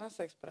уникален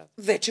секс правят.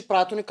 Вече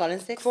правят уникален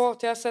секс. Какво?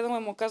 Тя седала и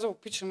му казала,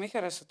 пича ми,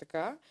 хареса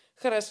така.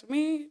 Харесва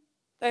ми,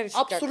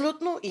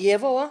 абсолютно. Как? И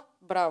евала.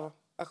 Браво.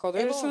 А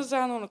ходили ли са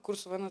заедно на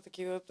курсове на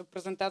такива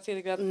презентации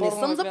да гледат порно?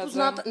 Не съм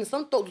запозната, не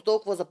съм до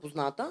толкова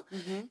запозната.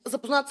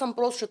 Запозната съм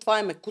просто, че това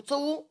им е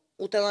куцало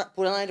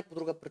по една или по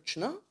друга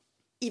причина.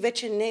 И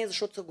вече не е,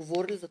 защото са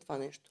говорили за това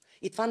нещо.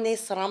 И това не е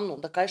срамно.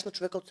 Да кажеш на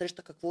човека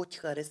отсреща какво ти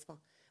харесва.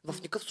 В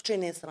никакъв случай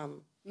не е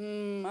срамно.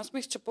 Аз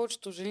мисля, че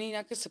повечето жени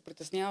някак се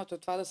притесняват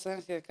от това да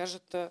седнат и да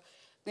кажат,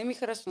 не ми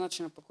харесва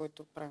начина, по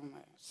който правим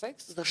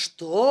секс.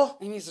 Защо?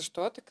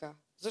 Защо е така?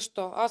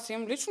 Защо? Аз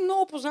имам лично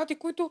много познати,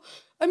 които,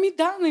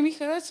 не ми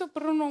харесва,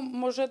 първо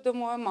може да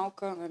му е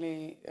малка,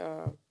 нали...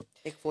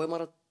 Какво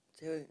има?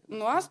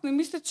 Но аз не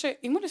мисля, че...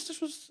 Има ли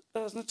всъщност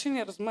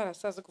значение размера?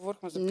 Сега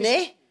заговорихме за писка.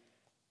 Не!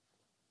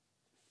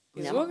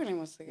 Излага ли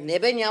ма сега? Не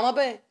бе, няма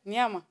бе.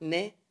 Няма?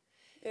 Не.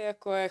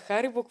 Ако е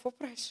Харибо, какво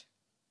правиш?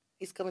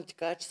 Искам да ти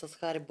кажа, че с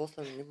Харибо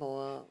съм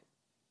имала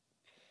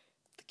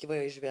такива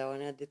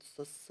изживявания, дето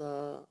с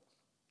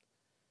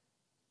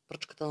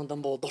пръчката на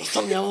Дамбълдор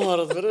съм нямала,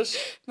 разбираш.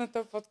 На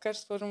този подкаст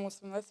ще сложим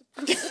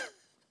 18+.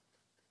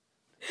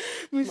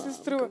 Ми се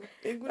струва.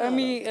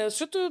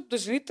 Защото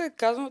жените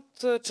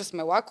казват, че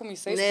сме лакоми,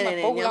 се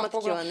искаме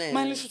по-голям.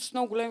 Мен лично с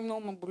много големи,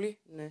 много ме боли.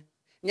 Не.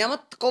 Няма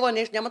такова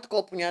нещо, няма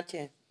такова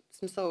понятие. В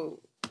смисъл,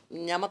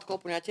 няма такова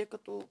понятие,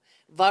 като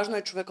важно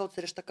е човека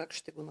отсреща как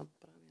ще го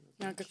направи.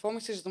 Какво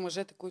мислиш за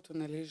мъжете, които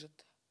не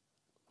лижат?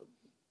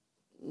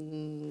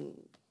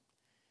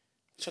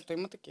 Защото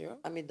има такива.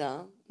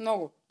 Да.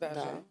 Много, даже.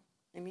 Да.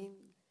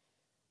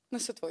 Не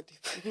са твой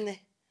тип.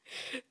 Не.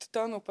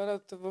 Тотално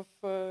опадат в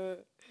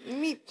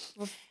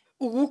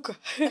улука,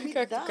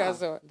 както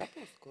казала. Да,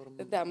 по-скоро.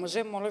 Да,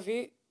 мъже, моля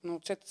ви,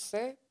 научете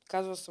се.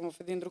 Казвала съм в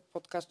един друг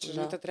подкаст, че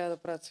жените трябва да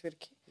правят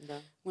свирки.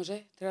 Да.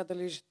 Мъже трябва да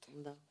лижат.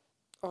 Да.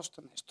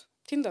 Още нещо.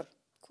 Тиндър.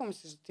 Какво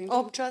мислиш за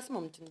Тиндър? Че аз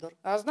имам Тиндър.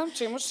 Аз знам,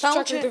 че имаш.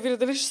 Чакай да видя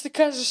дали ще си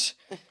кажеш.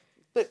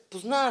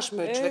 Познаваш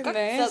ме, човек.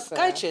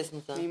 Кай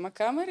честно сега. Има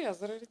камери, аз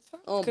заради това.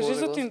 О, Кажи Боже,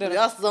 за Господи. Тиндъра.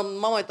 Аз за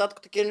мама и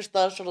татко такива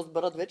неща ще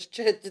разберат вече,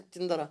 че е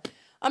Тиндъра.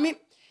 Ами,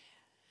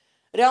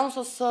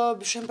 реално с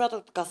бившия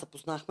приятел така се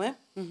познахме.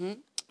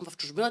 В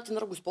чужбина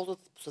Тиндър го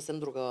използват по съвсем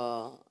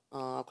друга,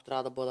 ако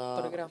трябва да бъда...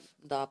 Параграф.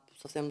 Да, по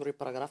съвсем други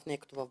параграф, не е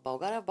като в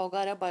България. В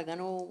България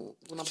Байгано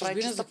го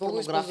направи чиста за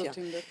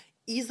порнография.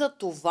 И за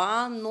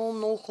това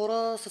много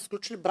хора са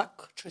сключили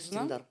брак чрез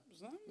Тиндър.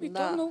 Знам, и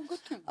то е много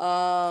готин.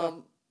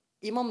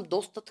 Имам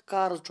доста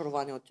така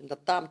разочарование от Тиндър.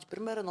 Давам ти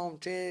пример, едно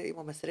момче,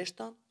 имаме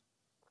среща,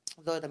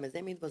 дойде да ме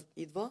вземе,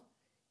 идва.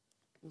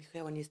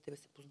 Михаела, ние с тебе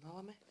се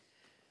познаваме.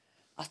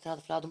 Аз трябва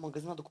да вляза до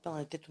магазина да купя на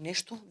детето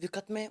нещо.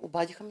 Викат ме,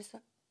 обадиха ми се.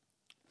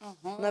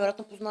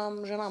 Най-вероятно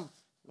познавам жена му.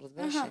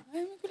 Разбираш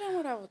ли?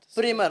 Голяма работа.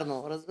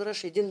 Примерно,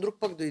 разбираш, един друг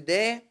пък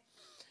дойде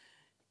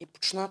и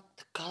почна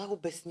така да го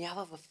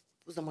обяснява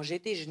за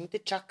мъжете и жените.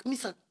 Чак ми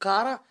се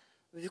кара.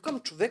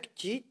 Викам, човек,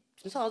 ти,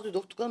 в смисъл, аз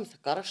дойдох тук да ми се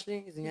караш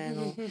ли? Извиняй,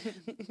 но...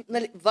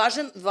 Нали,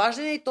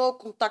 важен е и този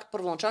контакт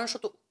първоначално,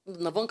 защото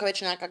навънка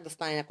вече няма как да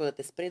стане някой да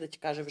те спре и да ти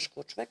каже, виж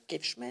какво човек,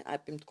 кефиш ме, ай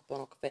пим тук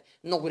по-едно кафе.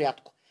 Много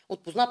рядко.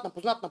 От познат на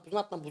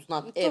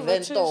познат,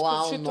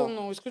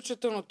 евентуално. Е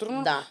изключително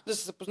трудно да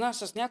се запознаеш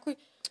с някой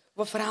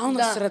в реална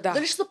Да. среда.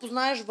 Дали ще се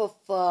запознаеш в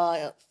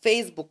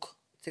Фейсбук,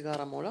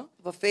 цигара моля,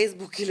 в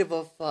Фейсбук или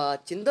в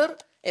Тиндър,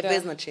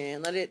 без значение.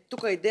 Нали?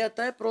 Тук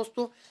идеята е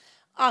просто...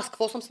 Аз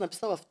какво съм си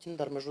написала в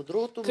Тиндър, между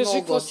другото? Кажи, много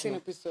какво готино. си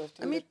написала в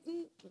Тиндър? Ами,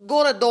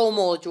 горе-долу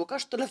мога да ти го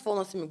кажа,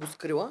 телефона си ми го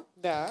скрила.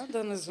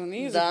 Да не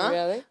звъни,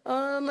 заповядай.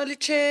 Нали,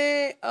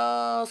 че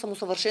съм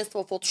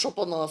усъвършенствала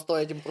фотошопа на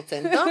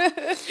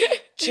 101%.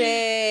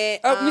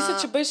 Че... Мисля,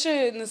 че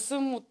беше, не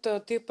съм от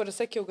тия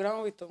 50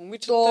 килограмовите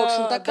момичета.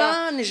 Точно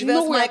така, не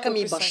живея с майка ми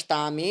и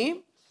баща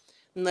ми.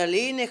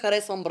 Нали, не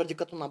харесвам бради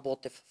като на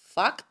Ботев.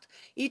 Факт.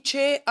 И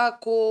че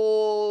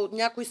ако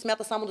някой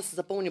смята само да се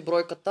запълни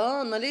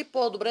бройката, нали,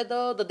 по-добре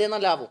да даде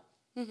наляво.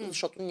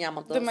 Защото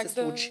няма да се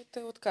случи. Да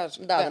те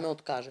откаже. Да ме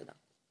откаже, да.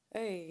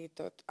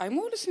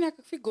 Има ли си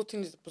някакви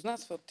готини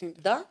запознатства от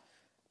Тиндър? Да.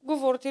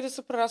 Говорите ли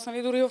са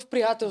прераснали дори в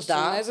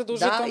приятелство? Не е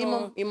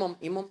задължително.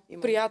 Имам.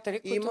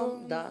 Приятели,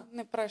 които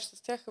не правиш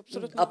с тях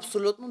абсолютно.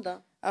 Абсолютно,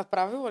 да. А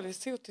правила ли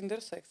си от Тиндър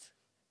секс?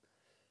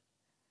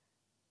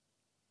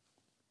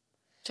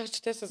 Чак,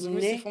 че те се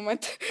замисли в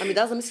момента. Ами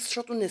да, замислих,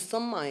 защото не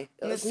съм май.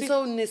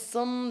 Не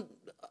съм...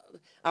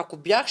 Ако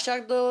бях,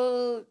 щях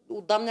да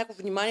отдам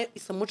някакво внимание и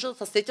се мъча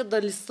да се сетя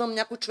дали съм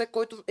някой човек,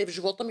 който е в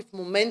живота ми в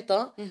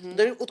момента,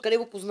 дали откъде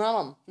го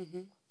познавам.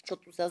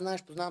 Защото сега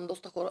знаеш, познавам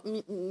доста хора.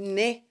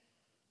 Не,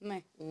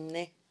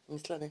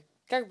 мисля не.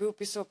 Как би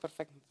описала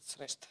перфектната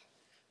среща?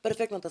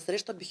 Перфектната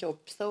среща бих я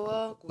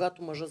описала,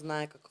 когато мъжът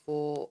знае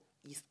какво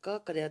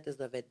иска, къде да те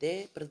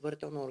заведе,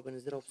 предварително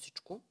организирал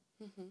всичко.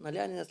 Нали,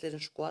 а не да слезем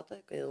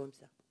шоколата, къде да бъдем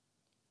сега.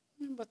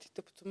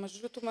 Батите, между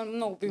другото,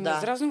 много би ме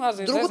изразнил. Аз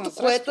другото,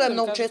 което е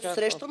много често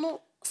срещано,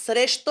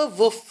 среща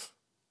в...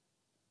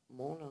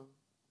 Моля.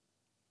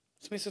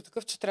 В смисъл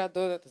такъв, че трябва да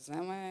дойде да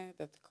вземе,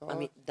 да е такова.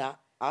 Ами да,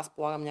 аз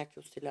полагам някакви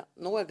усилия.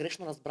 Много е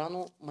грешно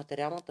разбрано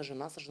материалната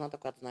жена с жената,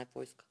 която знае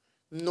какво иска.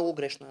 Много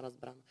грешно е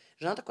разбрано.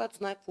 Жената, която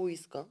знае какво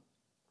иска,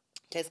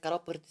 тя изкарва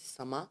парите си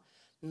сама,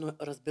 но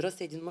разбира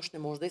се, един мъж не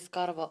може да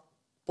изкарва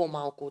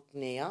по-малко от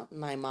нея,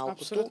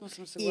 най-малкото,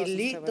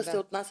 или да се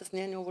отнася с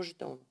нея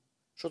неуважително.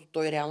 Защото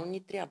той реално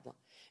ни трябва.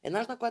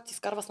 Една жена, която си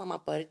изкарва сама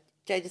пари,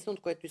 тя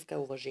единственото, което иска е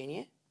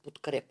уважение,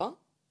 подкрепа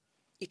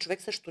и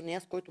човек срещу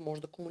нея, с който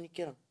може да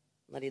комуникира.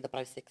 Нали, да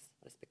прави секс,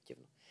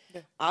 респективно.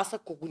 Да. Аз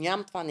ако го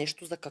нямам това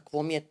нещо, за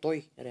какво ми е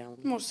той реално?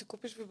 Може да си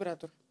купиш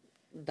вибратор.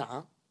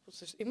 Да.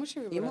 Имаш ли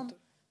вибратор? Имам.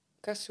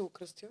 Как си го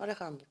кръстил?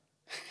 Алехандро.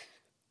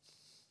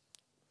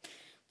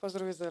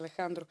 Поздрави за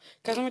Алехандро.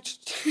 Каза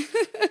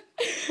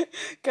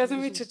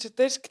ми, че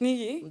четеш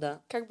книги. Да.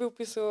 Как би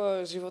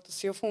описала живота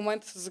си в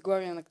момента с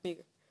заглавие на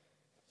книга?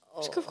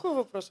 Какъв хубав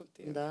въпрос от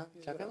ти? Да,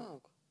 чакай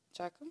малко.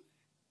 Чакам.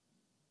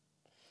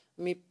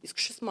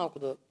 Искаш ли с малко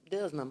да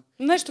знам?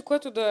 Нещо,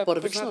 което да е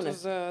първично ли?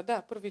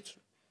 Да,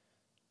 първично.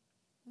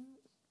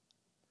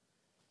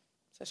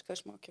 Сега ще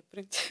кажеш малкият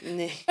принц.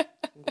 Не.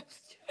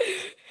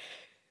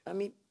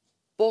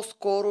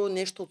 По-скоро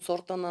нещо от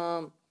сорта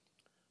на...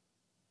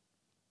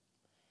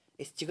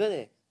 Стига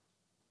де.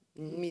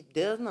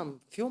 Да знам.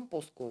 Филм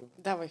по-скоро.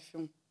 Давай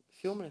филм.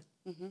 Филм ли?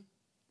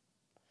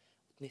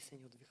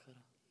 Отнесени от вихъра.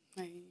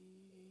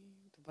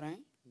 Добре.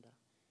 Да.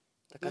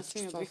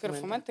 Отнесени от вихъра.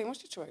 В момента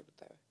имаш ли човек до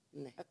тебе?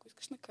 Не. Ако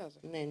искаш, не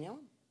казвай. Не,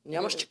 нямам.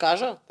 Нямаш, ще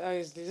кажа.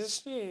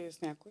 Излизаш ли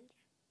с някой?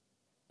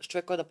 С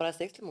човек, който да прави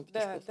секс ли му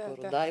питаш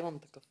по-скоро? Да, имам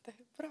такъв.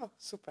 Браво,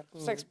 супер.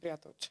 Секс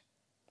приятелче.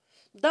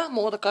 Да,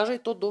 мога да кажа и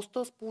то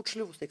доста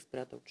сполучливо секс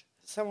приятелче.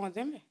 Само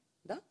един ли?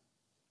 Да.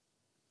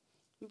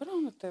 Браво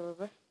на тебе,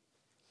 бе.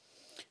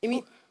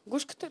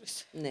 Гушката ли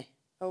си? Не.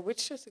 А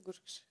обичаш ли се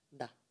гушкаш?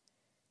 Да.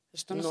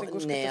 Защо не се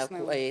гушкате с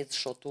него?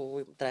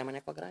 Защото трябва да има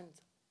някаква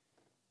граница.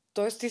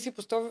 Тоест ти си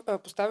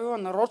поставила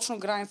нарочно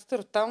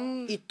границата,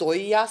 там... И той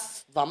и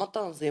аз.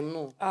 Двамата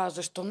взаимно.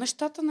 Защо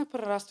нещата не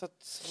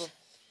прерастват в...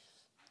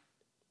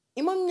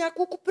 Има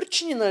няколко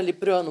причини, нали,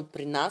 примерно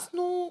при нас,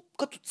 но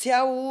като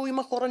цяло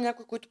има хора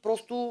някои, които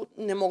просто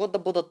не могат да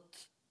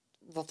бъдат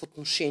в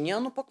отношения,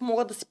 но пък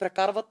могат да си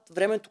прекарват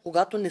времето,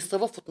 когато не са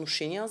в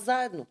отношения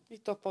заедно. И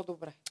то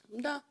по-добре.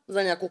 Да,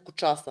 за няколко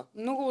часа.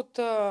 Много от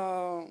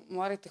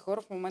младите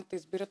хора в момента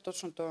избират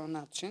точно този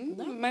начин,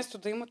 вместо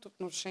да имат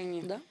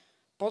отношения. Да.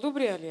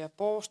 По-добрия ли е?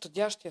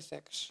 По-щадящия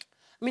сякаш?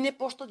 Не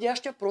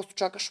по-щадящия, просто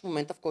чакаш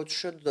момента, в който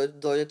ще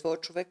дойде твой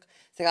човек.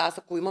 Сега аз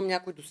ако имам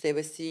някой до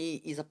себе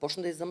си и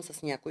започна да излизам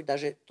с някой,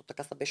 даже то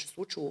така се беше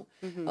случило,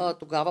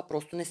 тогава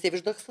просто не се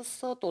виждах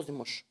с този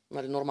мъж.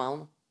 Нали,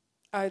 нормално.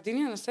 А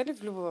единия не се ли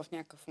влюбва в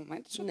някакъв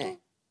момент? Не.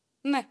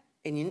 Не.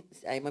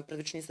 Има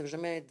предвид, че ние се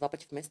виждаме 2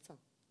 пъти в месеца.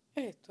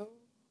 Ето,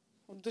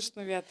 от дъжд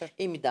на вятър.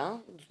 Да,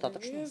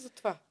 достатъчно. За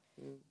това.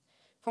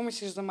 Какво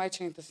мислиш за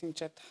майчените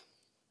синчета?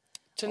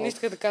 Че не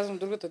иска да казвам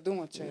другата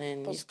дума, че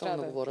не искам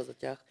да говоря за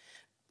тях.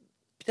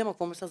 Питам,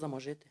 какво мисля за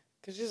мъжете?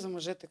 Кажи за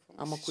мъжете, какво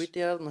мислиш? Ама кои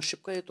тя на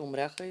шипка, ето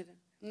умряха и...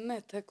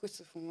 Не, те кои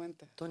са в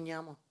момента. То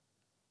няма.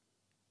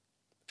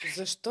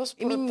 Защо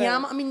според теб?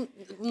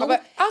 Няма,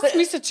 аз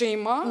мисля, че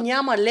има.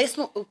 Няма,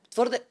 лесно,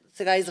 твърде...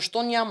 Сега и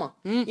защо няма?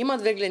 Има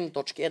 2 гледни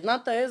точки.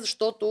 Едната е,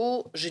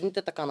 защото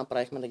жените така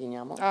направихме да ги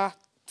няма.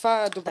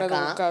 Това е добре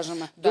да го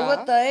кажем.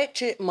 Другата е,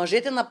 че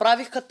мъжете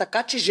направиха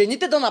така, че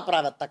жените да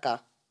направят така.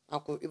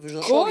 Ако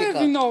виждаш кой е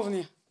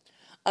виновният?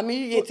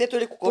 Яйцето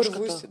или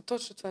кокошката?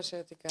 Точно това ще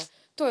я ти кажа.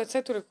 То е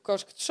яйцето или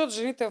кокошката, защото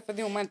жените в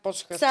един момент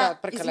почнаха да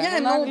стават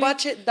прекалено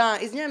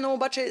нагли. Извиняй много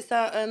обаче,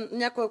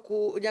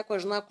 някоя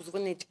жена, ако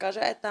звънне и ти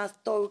каже, аз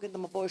този уикенд да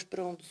ме водиш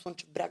примерно до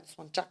Слънчев бряг, до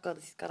Слънчака,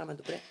 да си скараме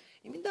добре.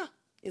 Да.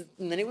 И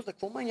на него за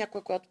какво му е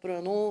някоя, която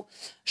примерно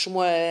ще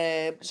му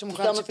е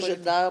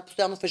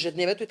постоянно в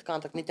ежедневието и така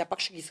нататък. Тя пак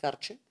ще ги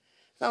изхарчи.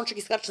 Само, че ги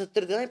изхарчи за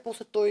 3 дена и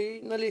после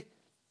той, нали,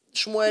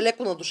 ще му е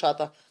леко на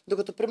душата.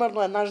 Докато,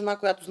 примерно, една жена,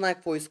 която знае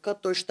какво иска,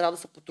 той ще трябва да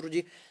се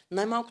потруди.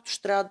 Най-малкото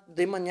ще трябва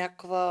да има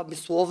някаква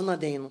мисловна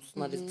дейност,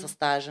 нали, с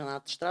тази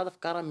жена. Ще трябва да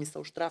вкара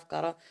мисъл, ще трябва да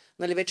вкара,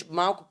 нали, вече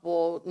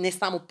малко не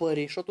само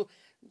пари, защото...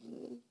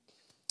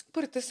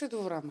 Парите се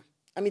до време.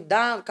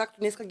 Както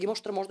днеска ги имаш,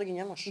 ще може да ги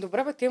нямаш.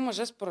 Добре, бе, тия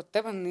мъже според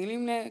теб не ли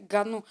им е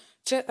гадно,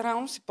 че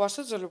реално си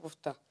плащат за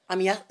любовта?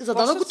 Аз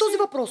зададох го този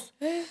въпрос.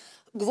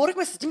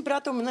 Говорихме с един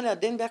приятел миналия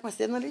ден, бяхме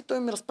седнали и той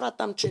ми разправя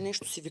там, че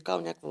нещо си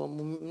викал някакво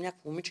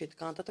момиче и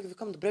така нататък.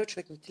 Викам, добре,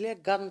 човек, не ти ли е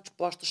гадно, че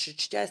плащаш и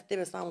че тя е с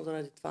тебе само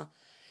заради това?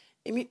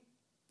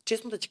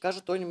 Честно да ти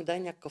кажа, той не ми дай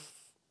някакъв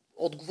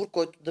отговор,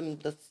 който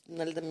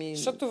да ми...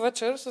 Защото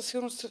вечер със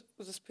сигурност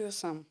заспива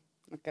сам.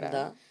 Накрая.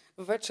 Да.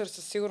 Вечер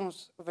със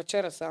сигурност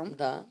вечера сам.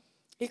 Да.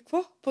 И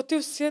какво?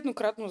 Платил си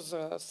еднократно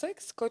за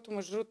секс, който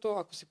между другото,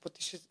 ако си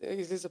платиш,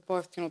 излиза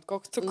по-ефтино,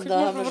 отколкото ако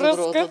имаш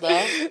връзка.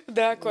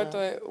 Да, което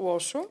е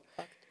лошо.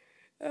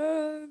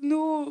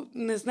 Но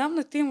не знам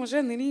на тия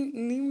мъже,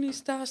 не им ли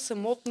става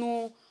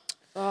самотно,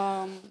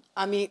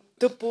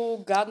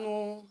 тъпо,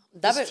 гадно,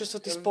 да се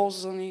чувстват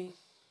използвани?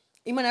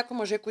 Има някои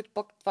мъже, които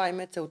пък това им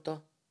е целта.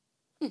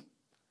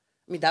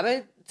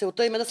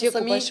 Целта им е да са сами... Ти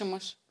ако беше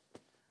мъж,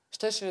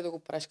 щеше ли да го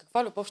правиш?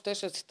 Каква любов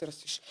щеше да си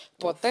търсиш?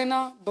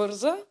 Платена,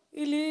 бърза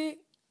или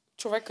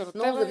човека до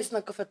тебе? Много зависи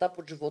на какъв етап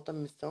от живота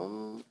мисля.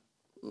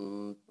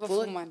 В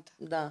момента.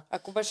 Да.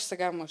 Ако беше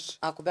сега мъж.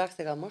 Ако бях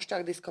сега мъж,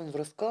 щях да искам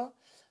връзка.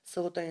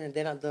 Събота и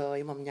неделя да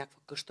имам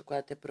някаква къща,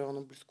 която е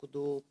примерно близко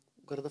до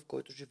града, в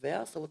който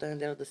живея. Събота и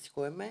неделя да си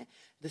ходиме,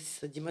 да си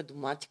съдиме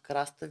домати,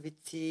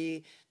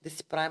 краставици, да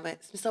си правиме...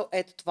 В смисъл,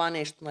 ето това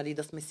нещо, нали,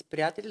 да сме си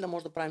приятели, да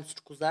може да правим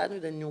всичко заедно и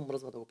да не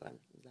омръзва да го правим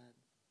заедно.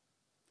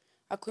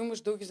 Ако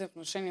имаш дълги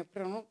взаимоотношения,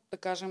 примерно, да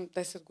кажем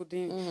 10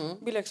 години,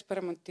 би ли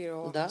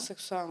експериментирала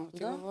сексуално?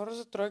 Ти говоря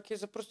за тройки,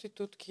 за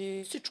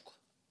проститутки. Всичко.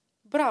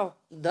 Браво!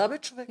 Да, бе,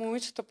 човек.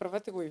 Момичета,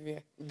 правете го и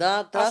вие.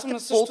 Да, трябва да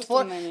сте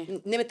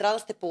по-отворени. Трябва да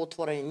сте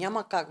по-отворени.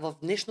 Няма как. В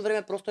днешно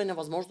време просто е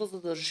невъзможно да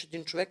задържиш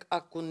един човек,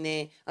 ако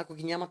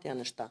ги няма тези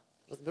неща.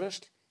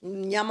 Разбираш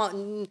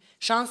ли?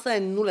 Шанса е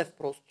нулев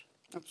просто.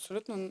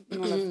 Абсолютно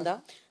нулев.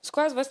 Да. С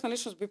коя известна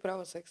личност би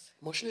правила секс?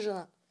 Мъж ли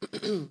жена?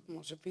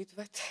 Може би и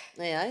двете.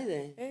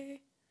 Айде.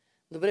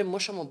 Добре,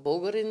 мъж, ама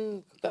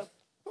българин. Да.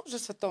 Може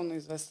световно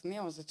известен,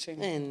 няма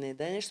значение.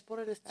 Дай нещо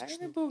по-реалистично.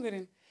 Айде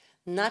българин.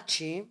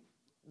 Значи,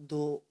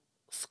 до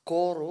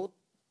скоро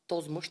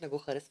този мъж не го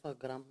харесва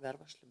грам,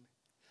 вярваш ли ме?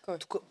 Кой?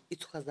 Тук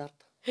Ицо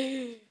Хазарта.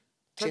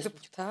 Той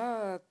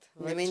депутат.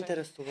 Не ме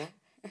интересува.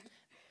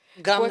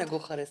 Грам не го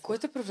харесва. Кое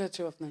те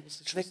привлече в него?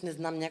 Човек, не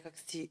знам, някак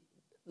си...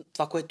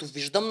 Това, което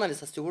виждам, нали,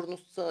 със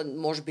сигурност,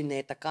 може би не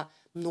е така.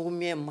 Много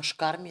ми е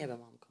мъжкар ми е, бе,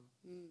 мамка.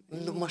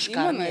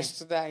 Има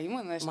нещо, да,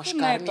 има нещо.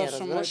 Мъжкар ми е,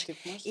 разбираш.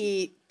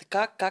 И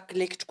така, как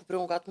лекичко,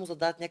 примерно, когато му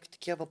зададат някакви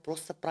такива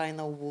въпроси, се прави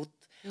на луд,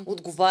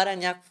 отговаря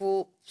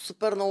някакво,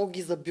 супер много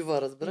ги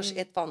забива, разбираш.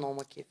 Това много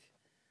ма кефи.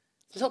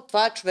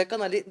 Това е човека,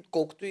 нали,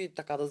 колкото и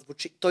така да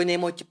звучи. Той не е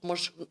мой тип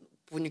мъж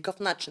по никакъв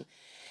начин.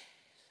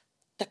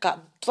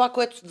 Така, това,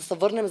 което да се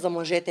върнем за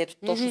мъжете, ето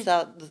точно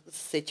сега да се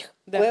сетих.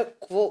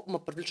 Какво ме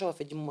привлича в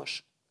един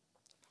мъж?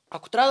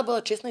 Ако трябва да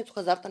бъда честна, Ицо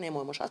Хазарта не е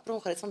мой мъж. Аз първо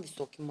харесвам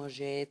високи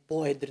мъже,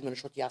 по-едри, нали,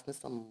 защото аз не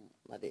съм,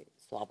 нали,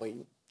 слаба и,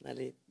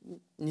 нали,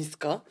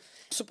 ниска.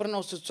 Супер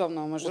много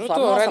сексуална мъж.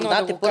 Особено Редно съм,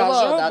 да, те го първа,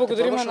 кажа. да, те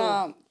Благодарим първа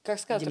на... Как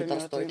се казва Димитър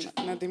треньорът Стойчев.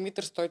 на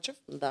Димитър Стойчев.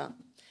 Да.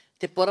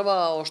 Те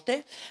първа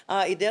още.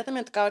 Идеята ми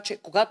е такава, че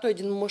когато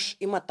един мъж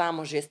има тая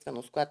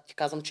мъжественост, която ти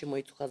казвам, че има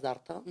Ицо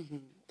Хазарта,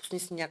 пусни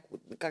си някой,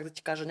 как да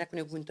ти кажа, някой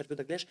негово интервю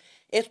да гледаш,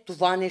 ето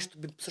това нещо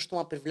би също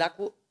ме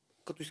привлякло,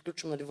 като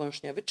изключим, нали,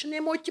 външния вид, че не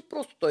е мой тип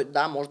просто. Той,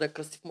 да, може да е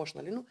красив мъж,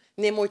 нали, но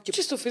не е мой тип.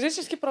 Чисто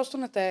физически просто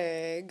не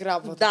те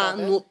грабва. Да,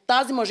 но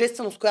тази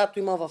мъжественост, която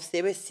има в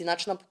себе си,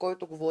 начина по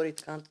който говори и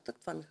така нататък,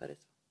 това ми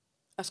харесва.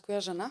 А с коя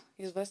жена?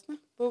 Известна?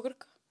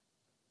 Българка?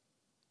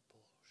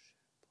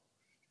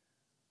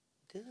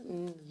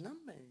 Не знам,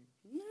 бе.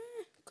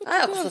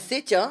 Ако се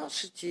сетя,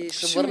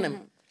 ще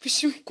върнем.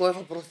 Пиши ми. Кой е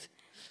въпрос?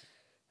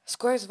 С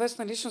коя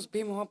известна личност би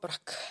имала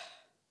брак?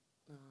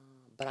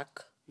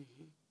 Брак?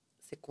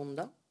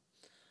 Секунда.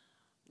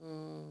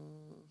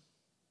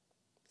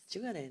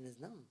 Стига не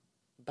знам.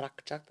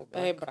 Брак, чак по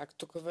брак. Брак,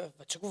 тук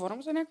вече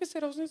говорим за някакви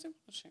сериозни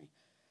взаимоотношения.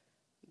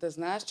 Да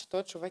знаеш, че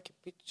той човек е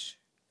пич.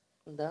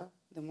 Да.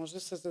 Да можеш да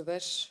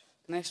създадеш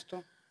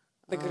нещо,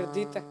 да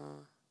градите.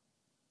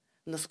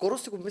 Наскоро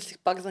си го мислих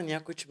пак за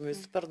някой, че ми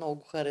супер много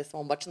го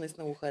харесвам, обаче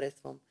наистина го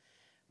харесвам.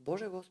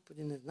 Боже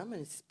Господи, не знам,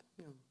 не си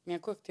спомням.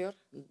 Някой актьор?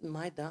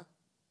 Май да.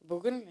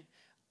 Българин ли?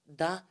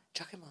 Да,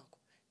 чакай малко.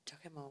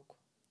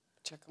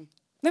 Чакам.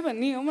 Не бе,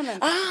 ние имаме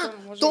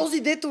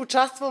този дето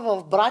участва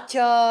в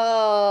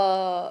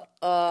Братя...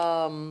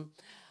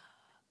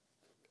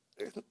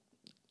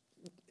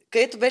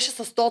 където беше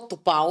с този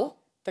топал.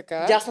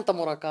 Така. Дясната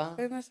му ръка.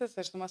 Не се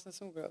сещам, аз не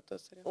съм гледала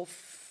този сериал.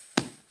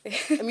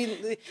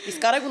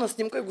 Изкарай го на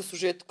снимка и го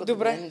служи тук.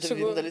 Добре, да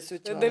видим дали се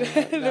отива.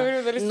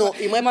 Но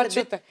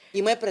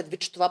има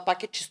предвид, че това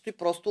пак е чисто и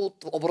просто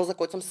от образа,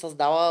 който съм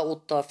създала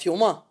от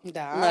филма.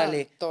 Да.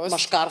 Нали?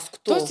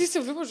 Машкарското. Тоест ти се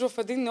влюбваш в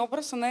един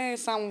образ, а не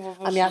само в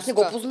Ами аз не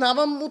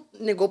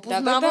го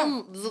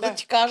познавам, за да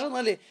ти кажа,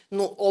 нали.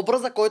 Но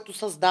образа, който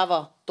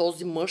създава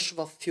този мъж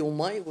в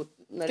филма и го,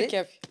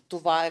 нали,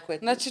 това е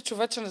което... Значи,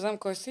 човече, не знам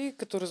кой си,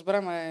 като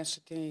разберем, ще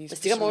ти изпишем.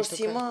 Стига може да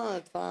си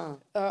има това...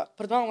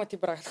 Предлагаме ти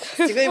брат.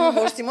 Стига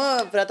може да си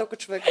има приятелка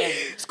човека.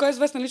 С коя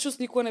известна личност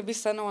никога не би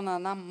седнала на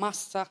една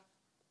маса?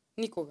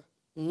 Никога.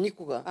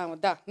 Никога?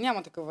 Да,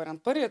 няма такъв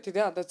вариант. Първият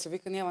идея да се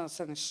вика, няма да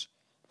седнеш.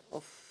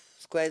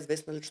 С коя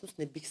известна личност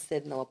не бих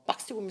седнала.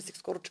 Пак си го мислих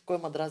скоро, че кой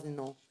ма дразни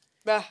много.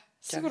 Да,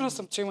 сигурна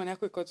съм, че има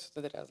някой, който се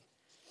те дразни.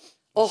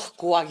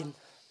 Колагин.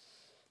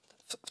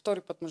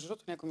 Втори път, между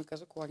другото, някой ми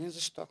каза Колагин.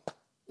 Защо?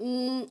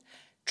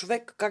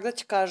 Човек, как да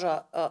ти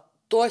кажа,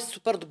 той е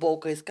супер до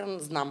болка, искрен,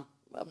 знам.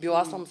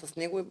 Била съм с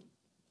него и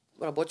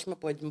работихме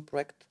по един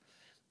проект.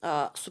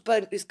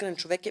 Супер искрен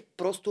човек е,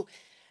 просто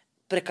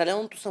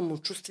прекаленото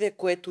самочувствие,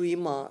 което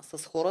има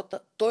с хората.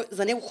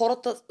 За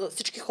него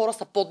всички хора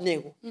са под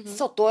него.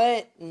 Той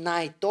е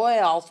той е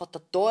алфата,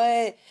 той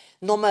е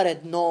номер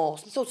едно.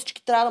 В смисъл,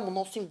 всички трябва да му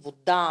носим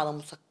вода, да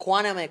му се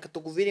кланяме, като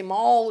го видим,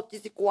 ти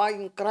си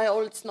Колагин,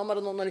 край, ти си номер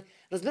едно, нали.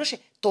 Разбираш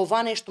ли,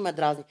 това нещо ме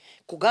дразни.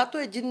 Когато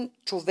един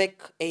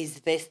човек е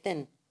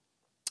известен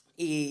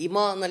и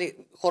има, нали,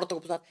 хората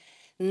го познават,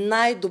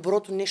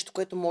 най-доброто нещо,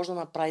 което може да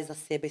направи за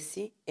себе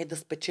си, е да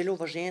спечели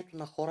уважението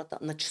на хората,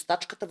 на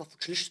чистачката в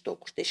училището,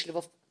 ако щеш, или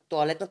в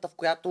тоалетната, в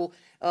която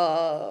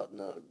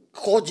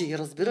ходи,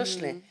 разбираш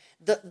ли?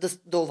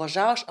 Да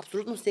уважаваш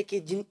абсолютно всеки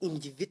един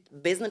индивид,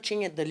 без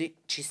значение дали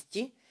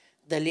чисти,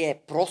 дали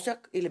е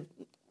просяк, или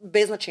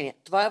без значение.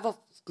 Това е в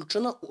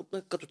включена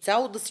като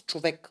цяло да си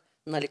човек,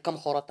 нали, към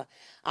хората.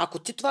 А ако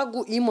ти това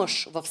го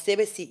имаш в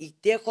себе си и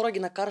тези хора ги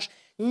накараш,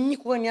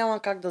 никога няма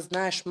как да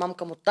знаеш,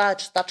 мамка му, тая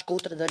чистачка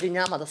утре дали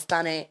няма да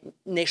стане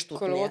нещо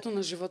от нея. Колелото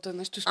на живота е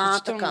нещо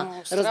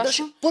изключително страшно.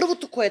 Разбираш,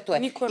 първото, което е.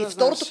 И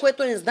второто,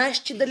 което не знаеш,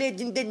 че дали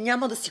един ден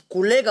няма да си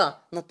колега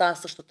на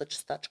тази същата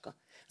чистачка.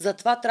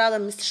 Затова трябва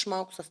да мислиш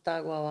малко с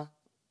тази глава.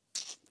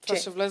 Това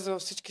ще влезе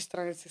във всички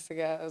страници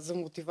сега за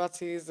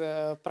мотивации,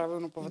 за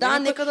правилно поведение. Да,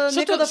 нека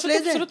да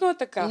влезе. Абсолютно е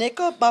така.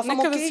 Нека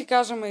да си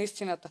кажем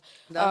истината.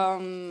 Да.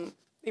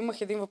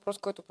 Имах един въпрос,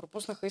 който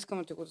пропуснаха. Искам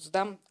да ти го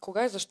задам.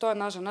 Кога и защо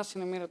една жена си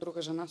намира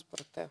друга жена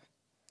според теб?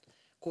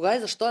 Кога и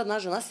защо една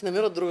жена си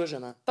намира друга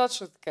жена?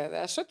 Точно така,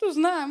 да. Защото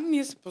знаем,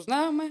 ние се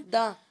познаваме.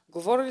 Да.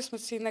 Говорили сме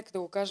си, нека да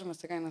го кажем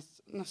сега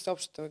на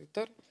всеобщата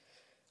аудитория.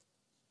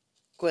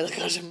 Кое да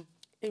кажем?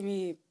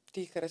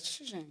 Ти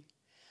харесваш ли жени?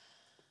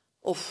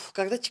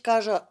 Как да ти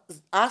кажа,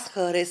 аз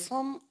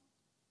харесвам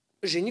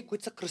жени,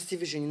 които са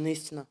красиви жени,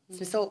 наистина. В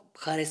смисъл,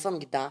 харесвам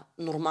ги, да.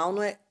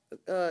 Нормално е,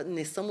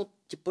 не съм от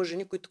типа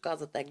жени, които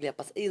казват, гледа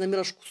пас. И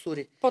намираш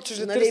кусури. Почваш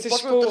да търсиш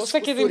по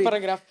всеки един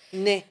параграф.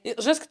 Не.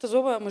 Женската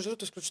злоба, между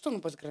другото, е изключително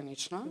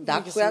безгранична.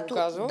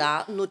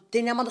 Да, но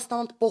те няма да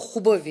станат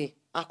по-хубави,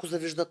 ако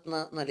завиждат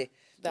на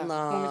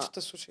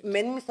момичета слушай.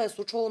 Мен ми се е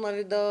случвало,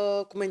 нали,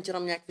 да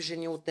коментирам някакви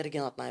жени от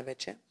Ергенът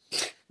най-вече.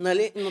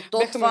 Нали? Но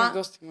това... ми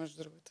гости,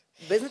 между другото.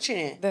 Без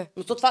значение. Да.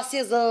 Но това си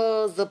е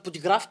за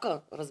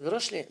подигравка,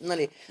 разбираш ли?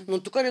 Нали?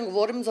 Но тук не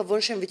говорим за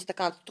външен вид и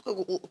така. Тук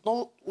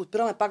отново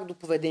отпираме пак до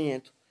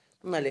поведението.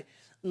 Нали?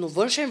 Но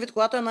външен вид,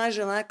 когато една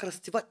жена е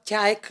красива,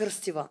 тя е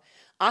красива.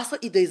 Аз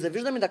и да й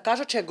завиждам и да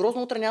кажа, че е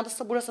грозно, утре няма да се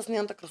събудя с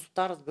нейната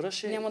красота,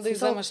 разбираш? Няма да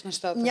изземаш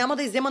нещата. Няма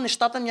да иззема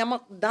нещата, няма...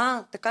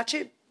 Да, така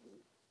че...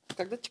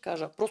 Как да ти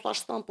кажа? Просто аз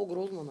ще ставам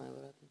по-грозна,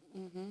 най-вероятно.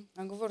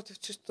 А говорите в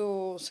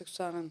чисто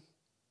сексуален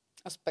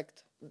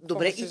аспект.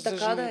 Добре, и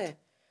така да е.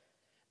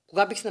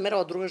 Кога бих си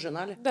намерила друга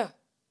жена ли? Да.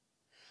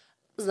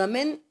 За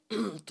мен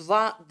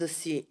това да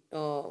си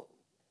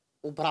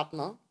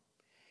обратна,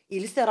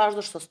 или се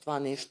раждаш с това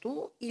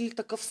нещо, или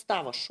такъв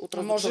ставаш от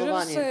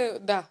разочарование. Може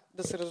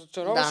да се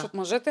разочароваш от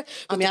мъжете до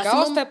ами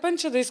такава степен,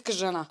 че да искаш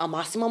жена. Ама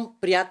аз имам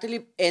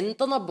приятели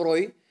ента на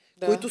брой,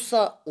 които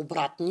са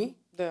обратни,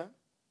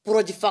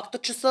 поради факта,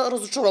 че са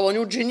разочаровани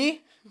от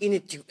жени.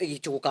 И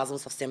ти го казвам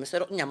съвсем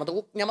сериозно.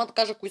 Няма да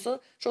кажа кои са,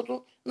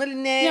 защото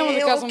не няма да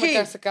казваме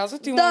как се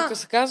казват. Илонка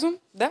се казвам.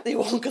 Да.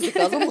 Илонка се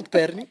казвам от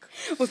Перник.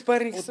 От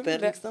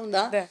Перник съм,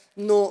 да.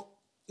 Но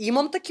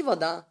имам такива,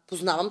 да.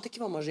 Познавам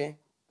такива мъже.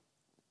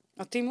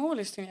 А ти имала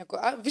ли си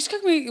някога? Виж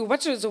как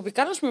обаче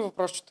заобикаляш ми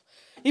въпросчето.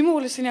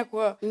 Имала ли си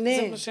някога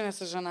взаимоотношение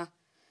с жена?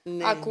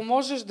 Не. Ако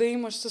можеш да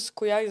имаш с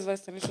коя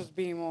известна личност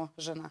би имала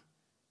жена?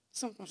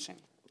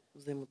 Взаимоотношение.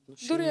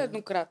 Дори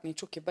еднократни.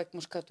 Чуки бек,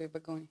 мъжкато и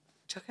бегони.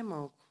 Чакай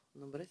малко.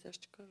 Добре, сега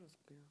ще кажа с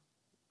коя.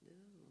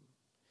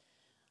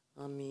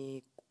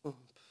 Ами...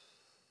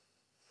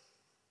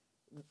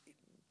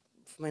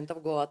 В момента в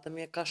главата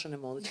ми е каша, не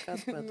мога да ти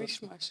кажа с коя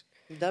точно.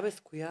 Да, без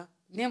коя?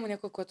 Няма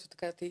някой, който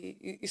така ти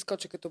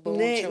изкочи като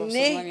балонче в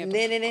съзнанието.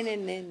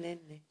 Не.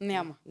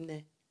 Няма.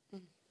 Не.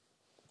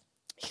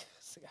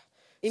 Сега.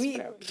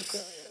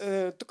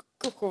 Тук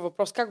хубав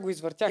въпрос. Как го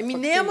извъртях?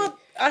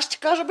 Аз ще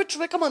кажа,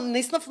 човека,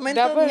 наистина в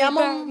момента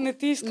нямам... не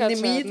ти изкача.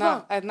 Не ми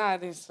идва. Една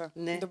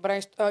единствена.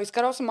 Добре.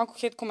 Изкарала съм малко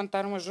хейт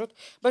коментар, между другото.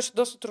 Беше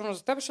доста трудно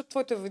за теб, защото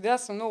твоите видеа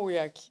са много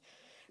яки.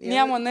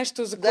 Няма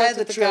нещо, за което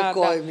да чуя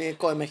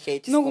кой ме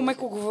хейти. Много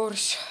меко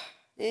говориш.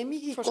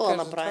 И какво да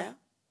направя?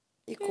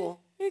 Ико.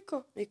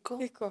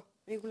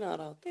 И голяма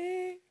работа.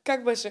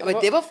 Как беше?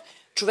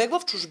 Човек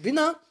в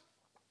чужбина,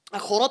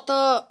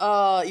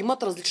 хората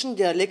имат различни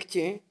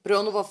диалекти.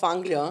 Примерно в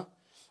Англия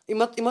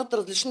имат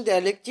различни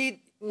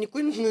диалекти.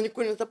 Никой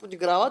не се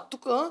подиграва.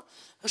 Тук,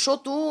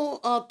 защото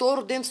той е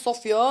роден в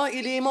София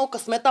или е имал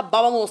късмета,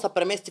 баба му се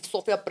премести в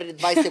София преди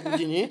 20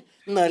 години,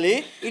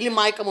 нали? Или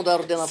майка му да е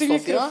родена в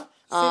София.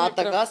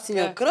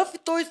 Синя кръв. И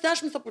той сега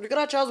ще ми се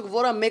подиграва, че аз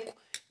говоря меко.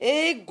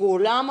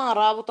 Голяма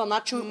работа,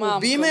 значи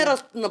уби ме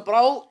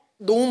направо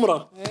да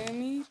умра.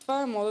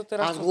 Това е модата.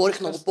 Аз говорих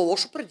много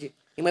по-лошо преди.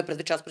 Има и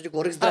преди час преди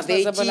говорих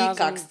здравейти,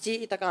 как сте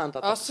и така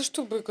нататък. Аз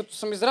също, като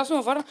съм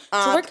израснала във Варна,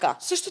 човек,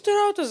 същата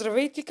работа,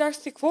 здравейти, как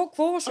сте,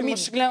 какво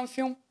ще гледам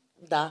филм?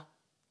 Да.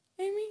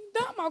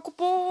 Малко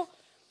по...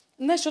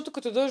 Не, защото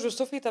като дойдеш до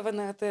София,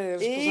 веднага те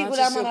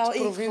разпознаваш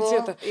от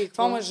провинцията.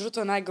 Това между другото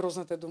е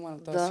най-грозната дума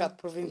на този свят,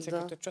 провинция,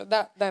 като чуя.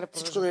 Да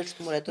всичко далеч от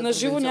морето. На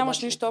живо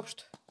нямаш нищо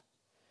общо.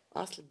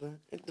 Аз ли бе?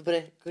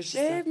 Добре, кажи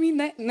се.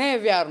 Не е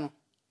вярно.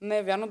 Не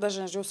е вярно,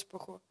 даже на живо си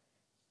по-хубаво.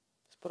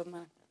 Според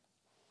мен.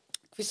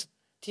 Какви са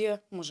тия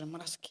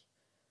мъжемразки?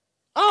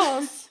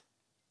 Аз?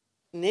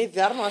 Не е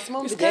вярно, аз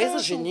имам видеа за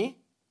жени.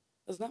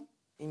 Знам.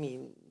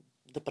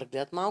 Да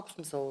прегледат малко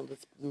смисъл,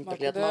 да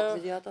прегледат малко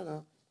видеята,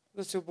 да.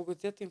 Да се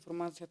обогатят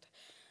информацията.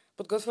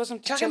 Подготвила съм...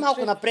 Чакай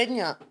малко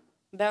напредния.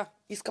 Да.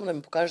 Искам да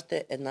ми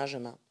покажете една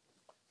жена,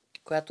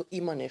 която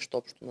има нещо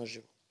общо на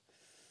живо.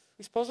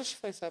 Използваш ли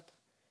FaceApp?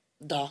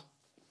 Да.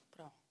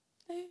 Право.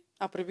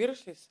 А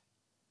прибираш ли се?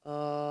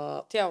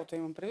 Тялото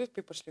имам предвид,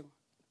 пипаш ли го?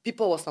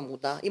 Пипала съм го,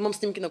 да. Имам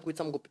снимки, на които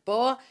съм го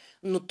пипала,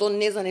 но то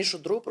не за нещо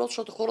друго, просто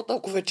защото хората,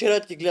 ако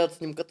вечерят и гледат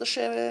снимката,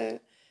 ще е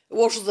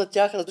лошо за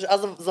тях.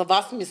 Аз за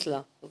вас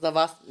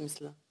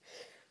мисля.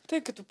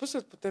 Тъй като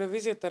пускат по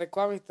телевизията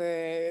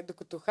рекламите,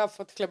 докато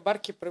хапват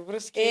хлебарки,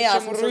 превръзки,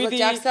 аз мисля за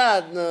тях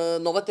сега.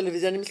 Нова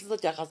телевизия не мисля за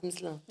тях, аз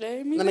мисля.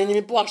 На мен не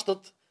ми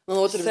плащат. На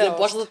нова телевизия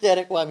плащат за тези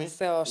реклами.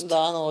 Все още.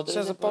 Да, нова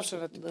телевизия. Ще започне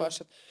да ти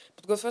плащат.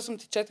 Подготвя съм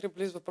ти 4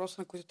 близ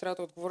въпроса, на които трябва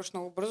да отговориш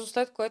много бързо,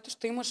 след което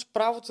ще имаш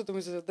правото да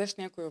ми зададеш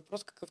някой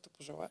въпрос, какъвто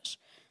пожелаеш.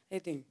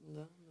 Един.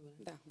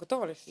 Да.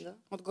 Готова ли си? Да.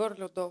 Отгоре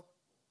или отдолу?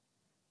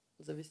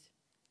 Зависи.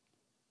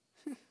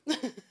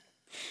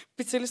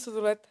 Пица или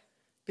сладолет?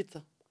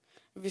 Пица.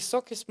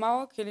 Висок и с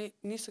малък или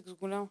нисък с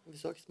голям?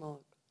 Висок и с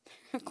малък.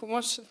 Ако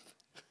можеш...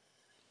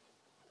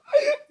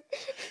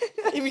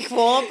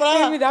 Какво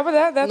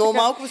направя? Да. Много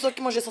малко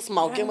високи мъже с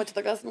малки, ама ти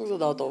така си ми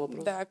задал този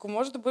въпрос. Да, ако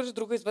можеш да бъдеш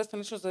друга известна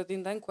личност за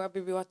един ден, коя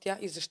би била тя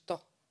и защо?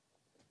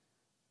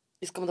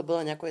 Искам да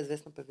бъда някоя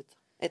известна певица.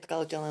 Така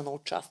да отида на едно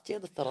участие,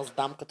 да се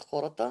раздам като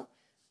хората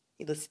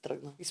и да си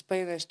тръгна.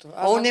 Изпей нещо.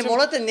 Не,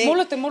 моля те, не.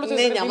 Моля те.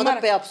 Не, няма да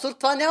пея абсурд.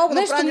 Това няма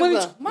да направя никога.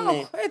 Нещо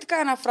малко. Така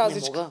една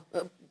фразичка.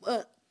 Не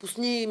мога.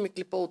 Пусни ми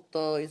клипа от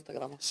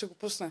Инстаграма. Ще го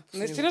пусна.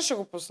 Наистина ще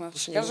го пусна.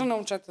 Ще кажа на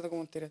момчета да го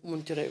монтират.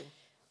 Монтирай го.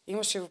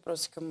 Имаш ли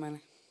въпроси към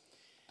мене?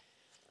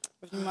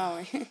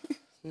 Внимавай.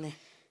 Не.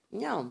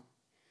 Нямам.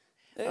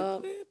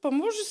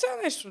 Може сега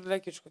нещо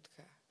лекичко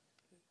така.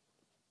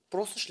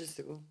 Просиш ли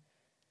си го?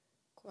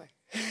 Кое?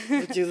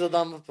 Да ти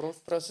задам въпрос.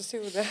 Просто си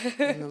го да.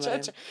 Добре.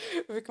 Чача.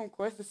 Викам,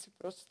 кое да си,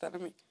 просто стана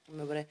ми.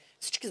 Добре.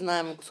 Всички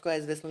знаем с коя е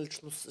известна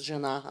личност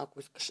жена,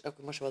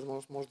 ако имаш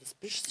възможност, може да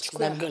спиш. Всички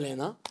Коя? знаем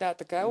Галена. Да,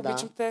 така е.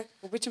 Обичам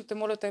те,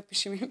 моля те,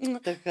 пиши ми.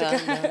 Така,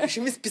 да.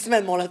 Пиши ми с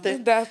писмен, моля те.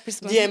 Да,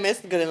 писмен.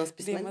 DMS, Галена с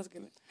писмен. DMS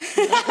Галена.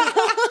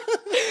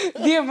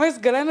 DMS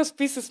Галена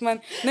спи с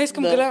мен. Не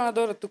искам Галена да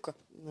дойде тук.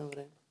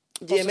 Добре.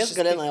 DMS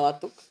Галена ела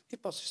тук. И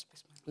после ще спи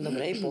с мен.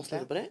 Добре, и после,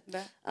 добре.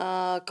 Да.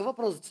 Какъв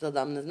въпрос да ти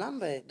задам? Не знам,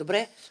 бе.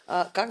 Добре,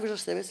 как виждаш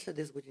себе си след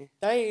 10 години?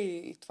 Да,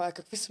 и това е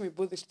какви са ми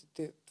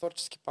бъдещите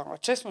творчески планове.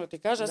 Честно да ти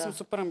кажа, аз съм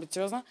супер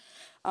амбициозна.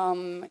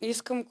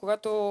 Искам,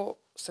 когато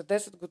след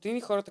 10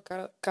 години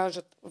хората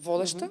кажат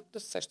водеща, да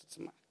се сещат за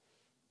мен.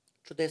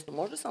 Чудесно.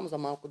 Може ли само за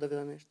малко да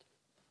видя нещо?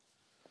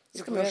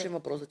 Искам още един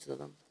въпрос да ти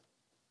задам.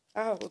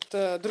 От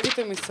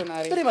другите ми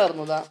сценарии.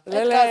 Примерно, да.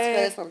 Така си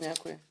харесвам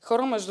някой.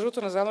 Хора, между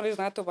другото, не знам дали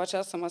знаете, обаче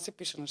аз сама си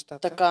пиша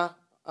нещата. Така.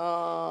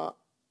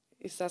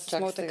 И сега с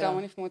моите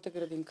камъни в моята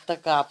градинка.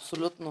 Така,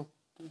 абсолютно.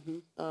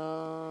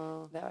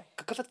 Давай.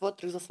 Какъв е твоят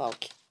трик за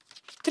свалки?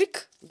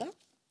 Трик? Да.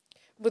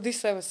 Бъди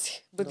себе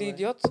си. Бъди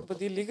идиот,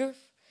 бъди лигав.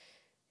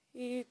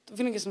 И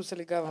винаги съм се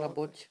лигавала.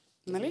 Работи.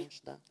 Нали?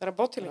 Да.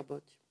 Работи ли?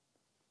 Работи.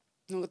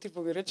 Много ти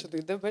благодаря, че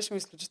дойде. Беше ми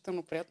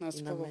изключително приятно да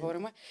си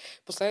поговорим.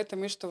 Последете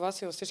Misheto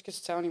Vasi във всички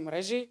социални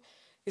мрежи.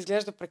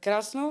 Изглежда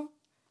прекрасно.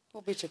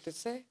 Обичайте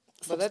се.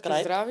 Бъдете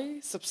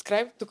здрави.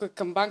 Сабскрайб. Тук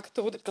към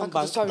банката.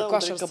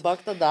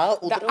 Камбанката, да.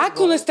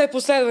 Ако не сте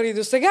последвали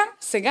до сега,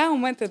 сега е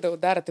моментът да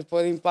ударате по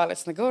един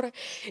палец нагоре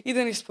и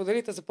да ни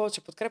споделите за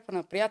повече подкрепа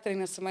на приятели,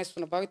 на семейство,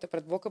 на бабите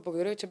пред блока.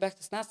 Благодаря ви, че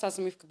бяхте с нас. Аз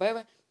съм Ивка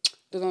Бебе.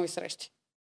 До нови срещи.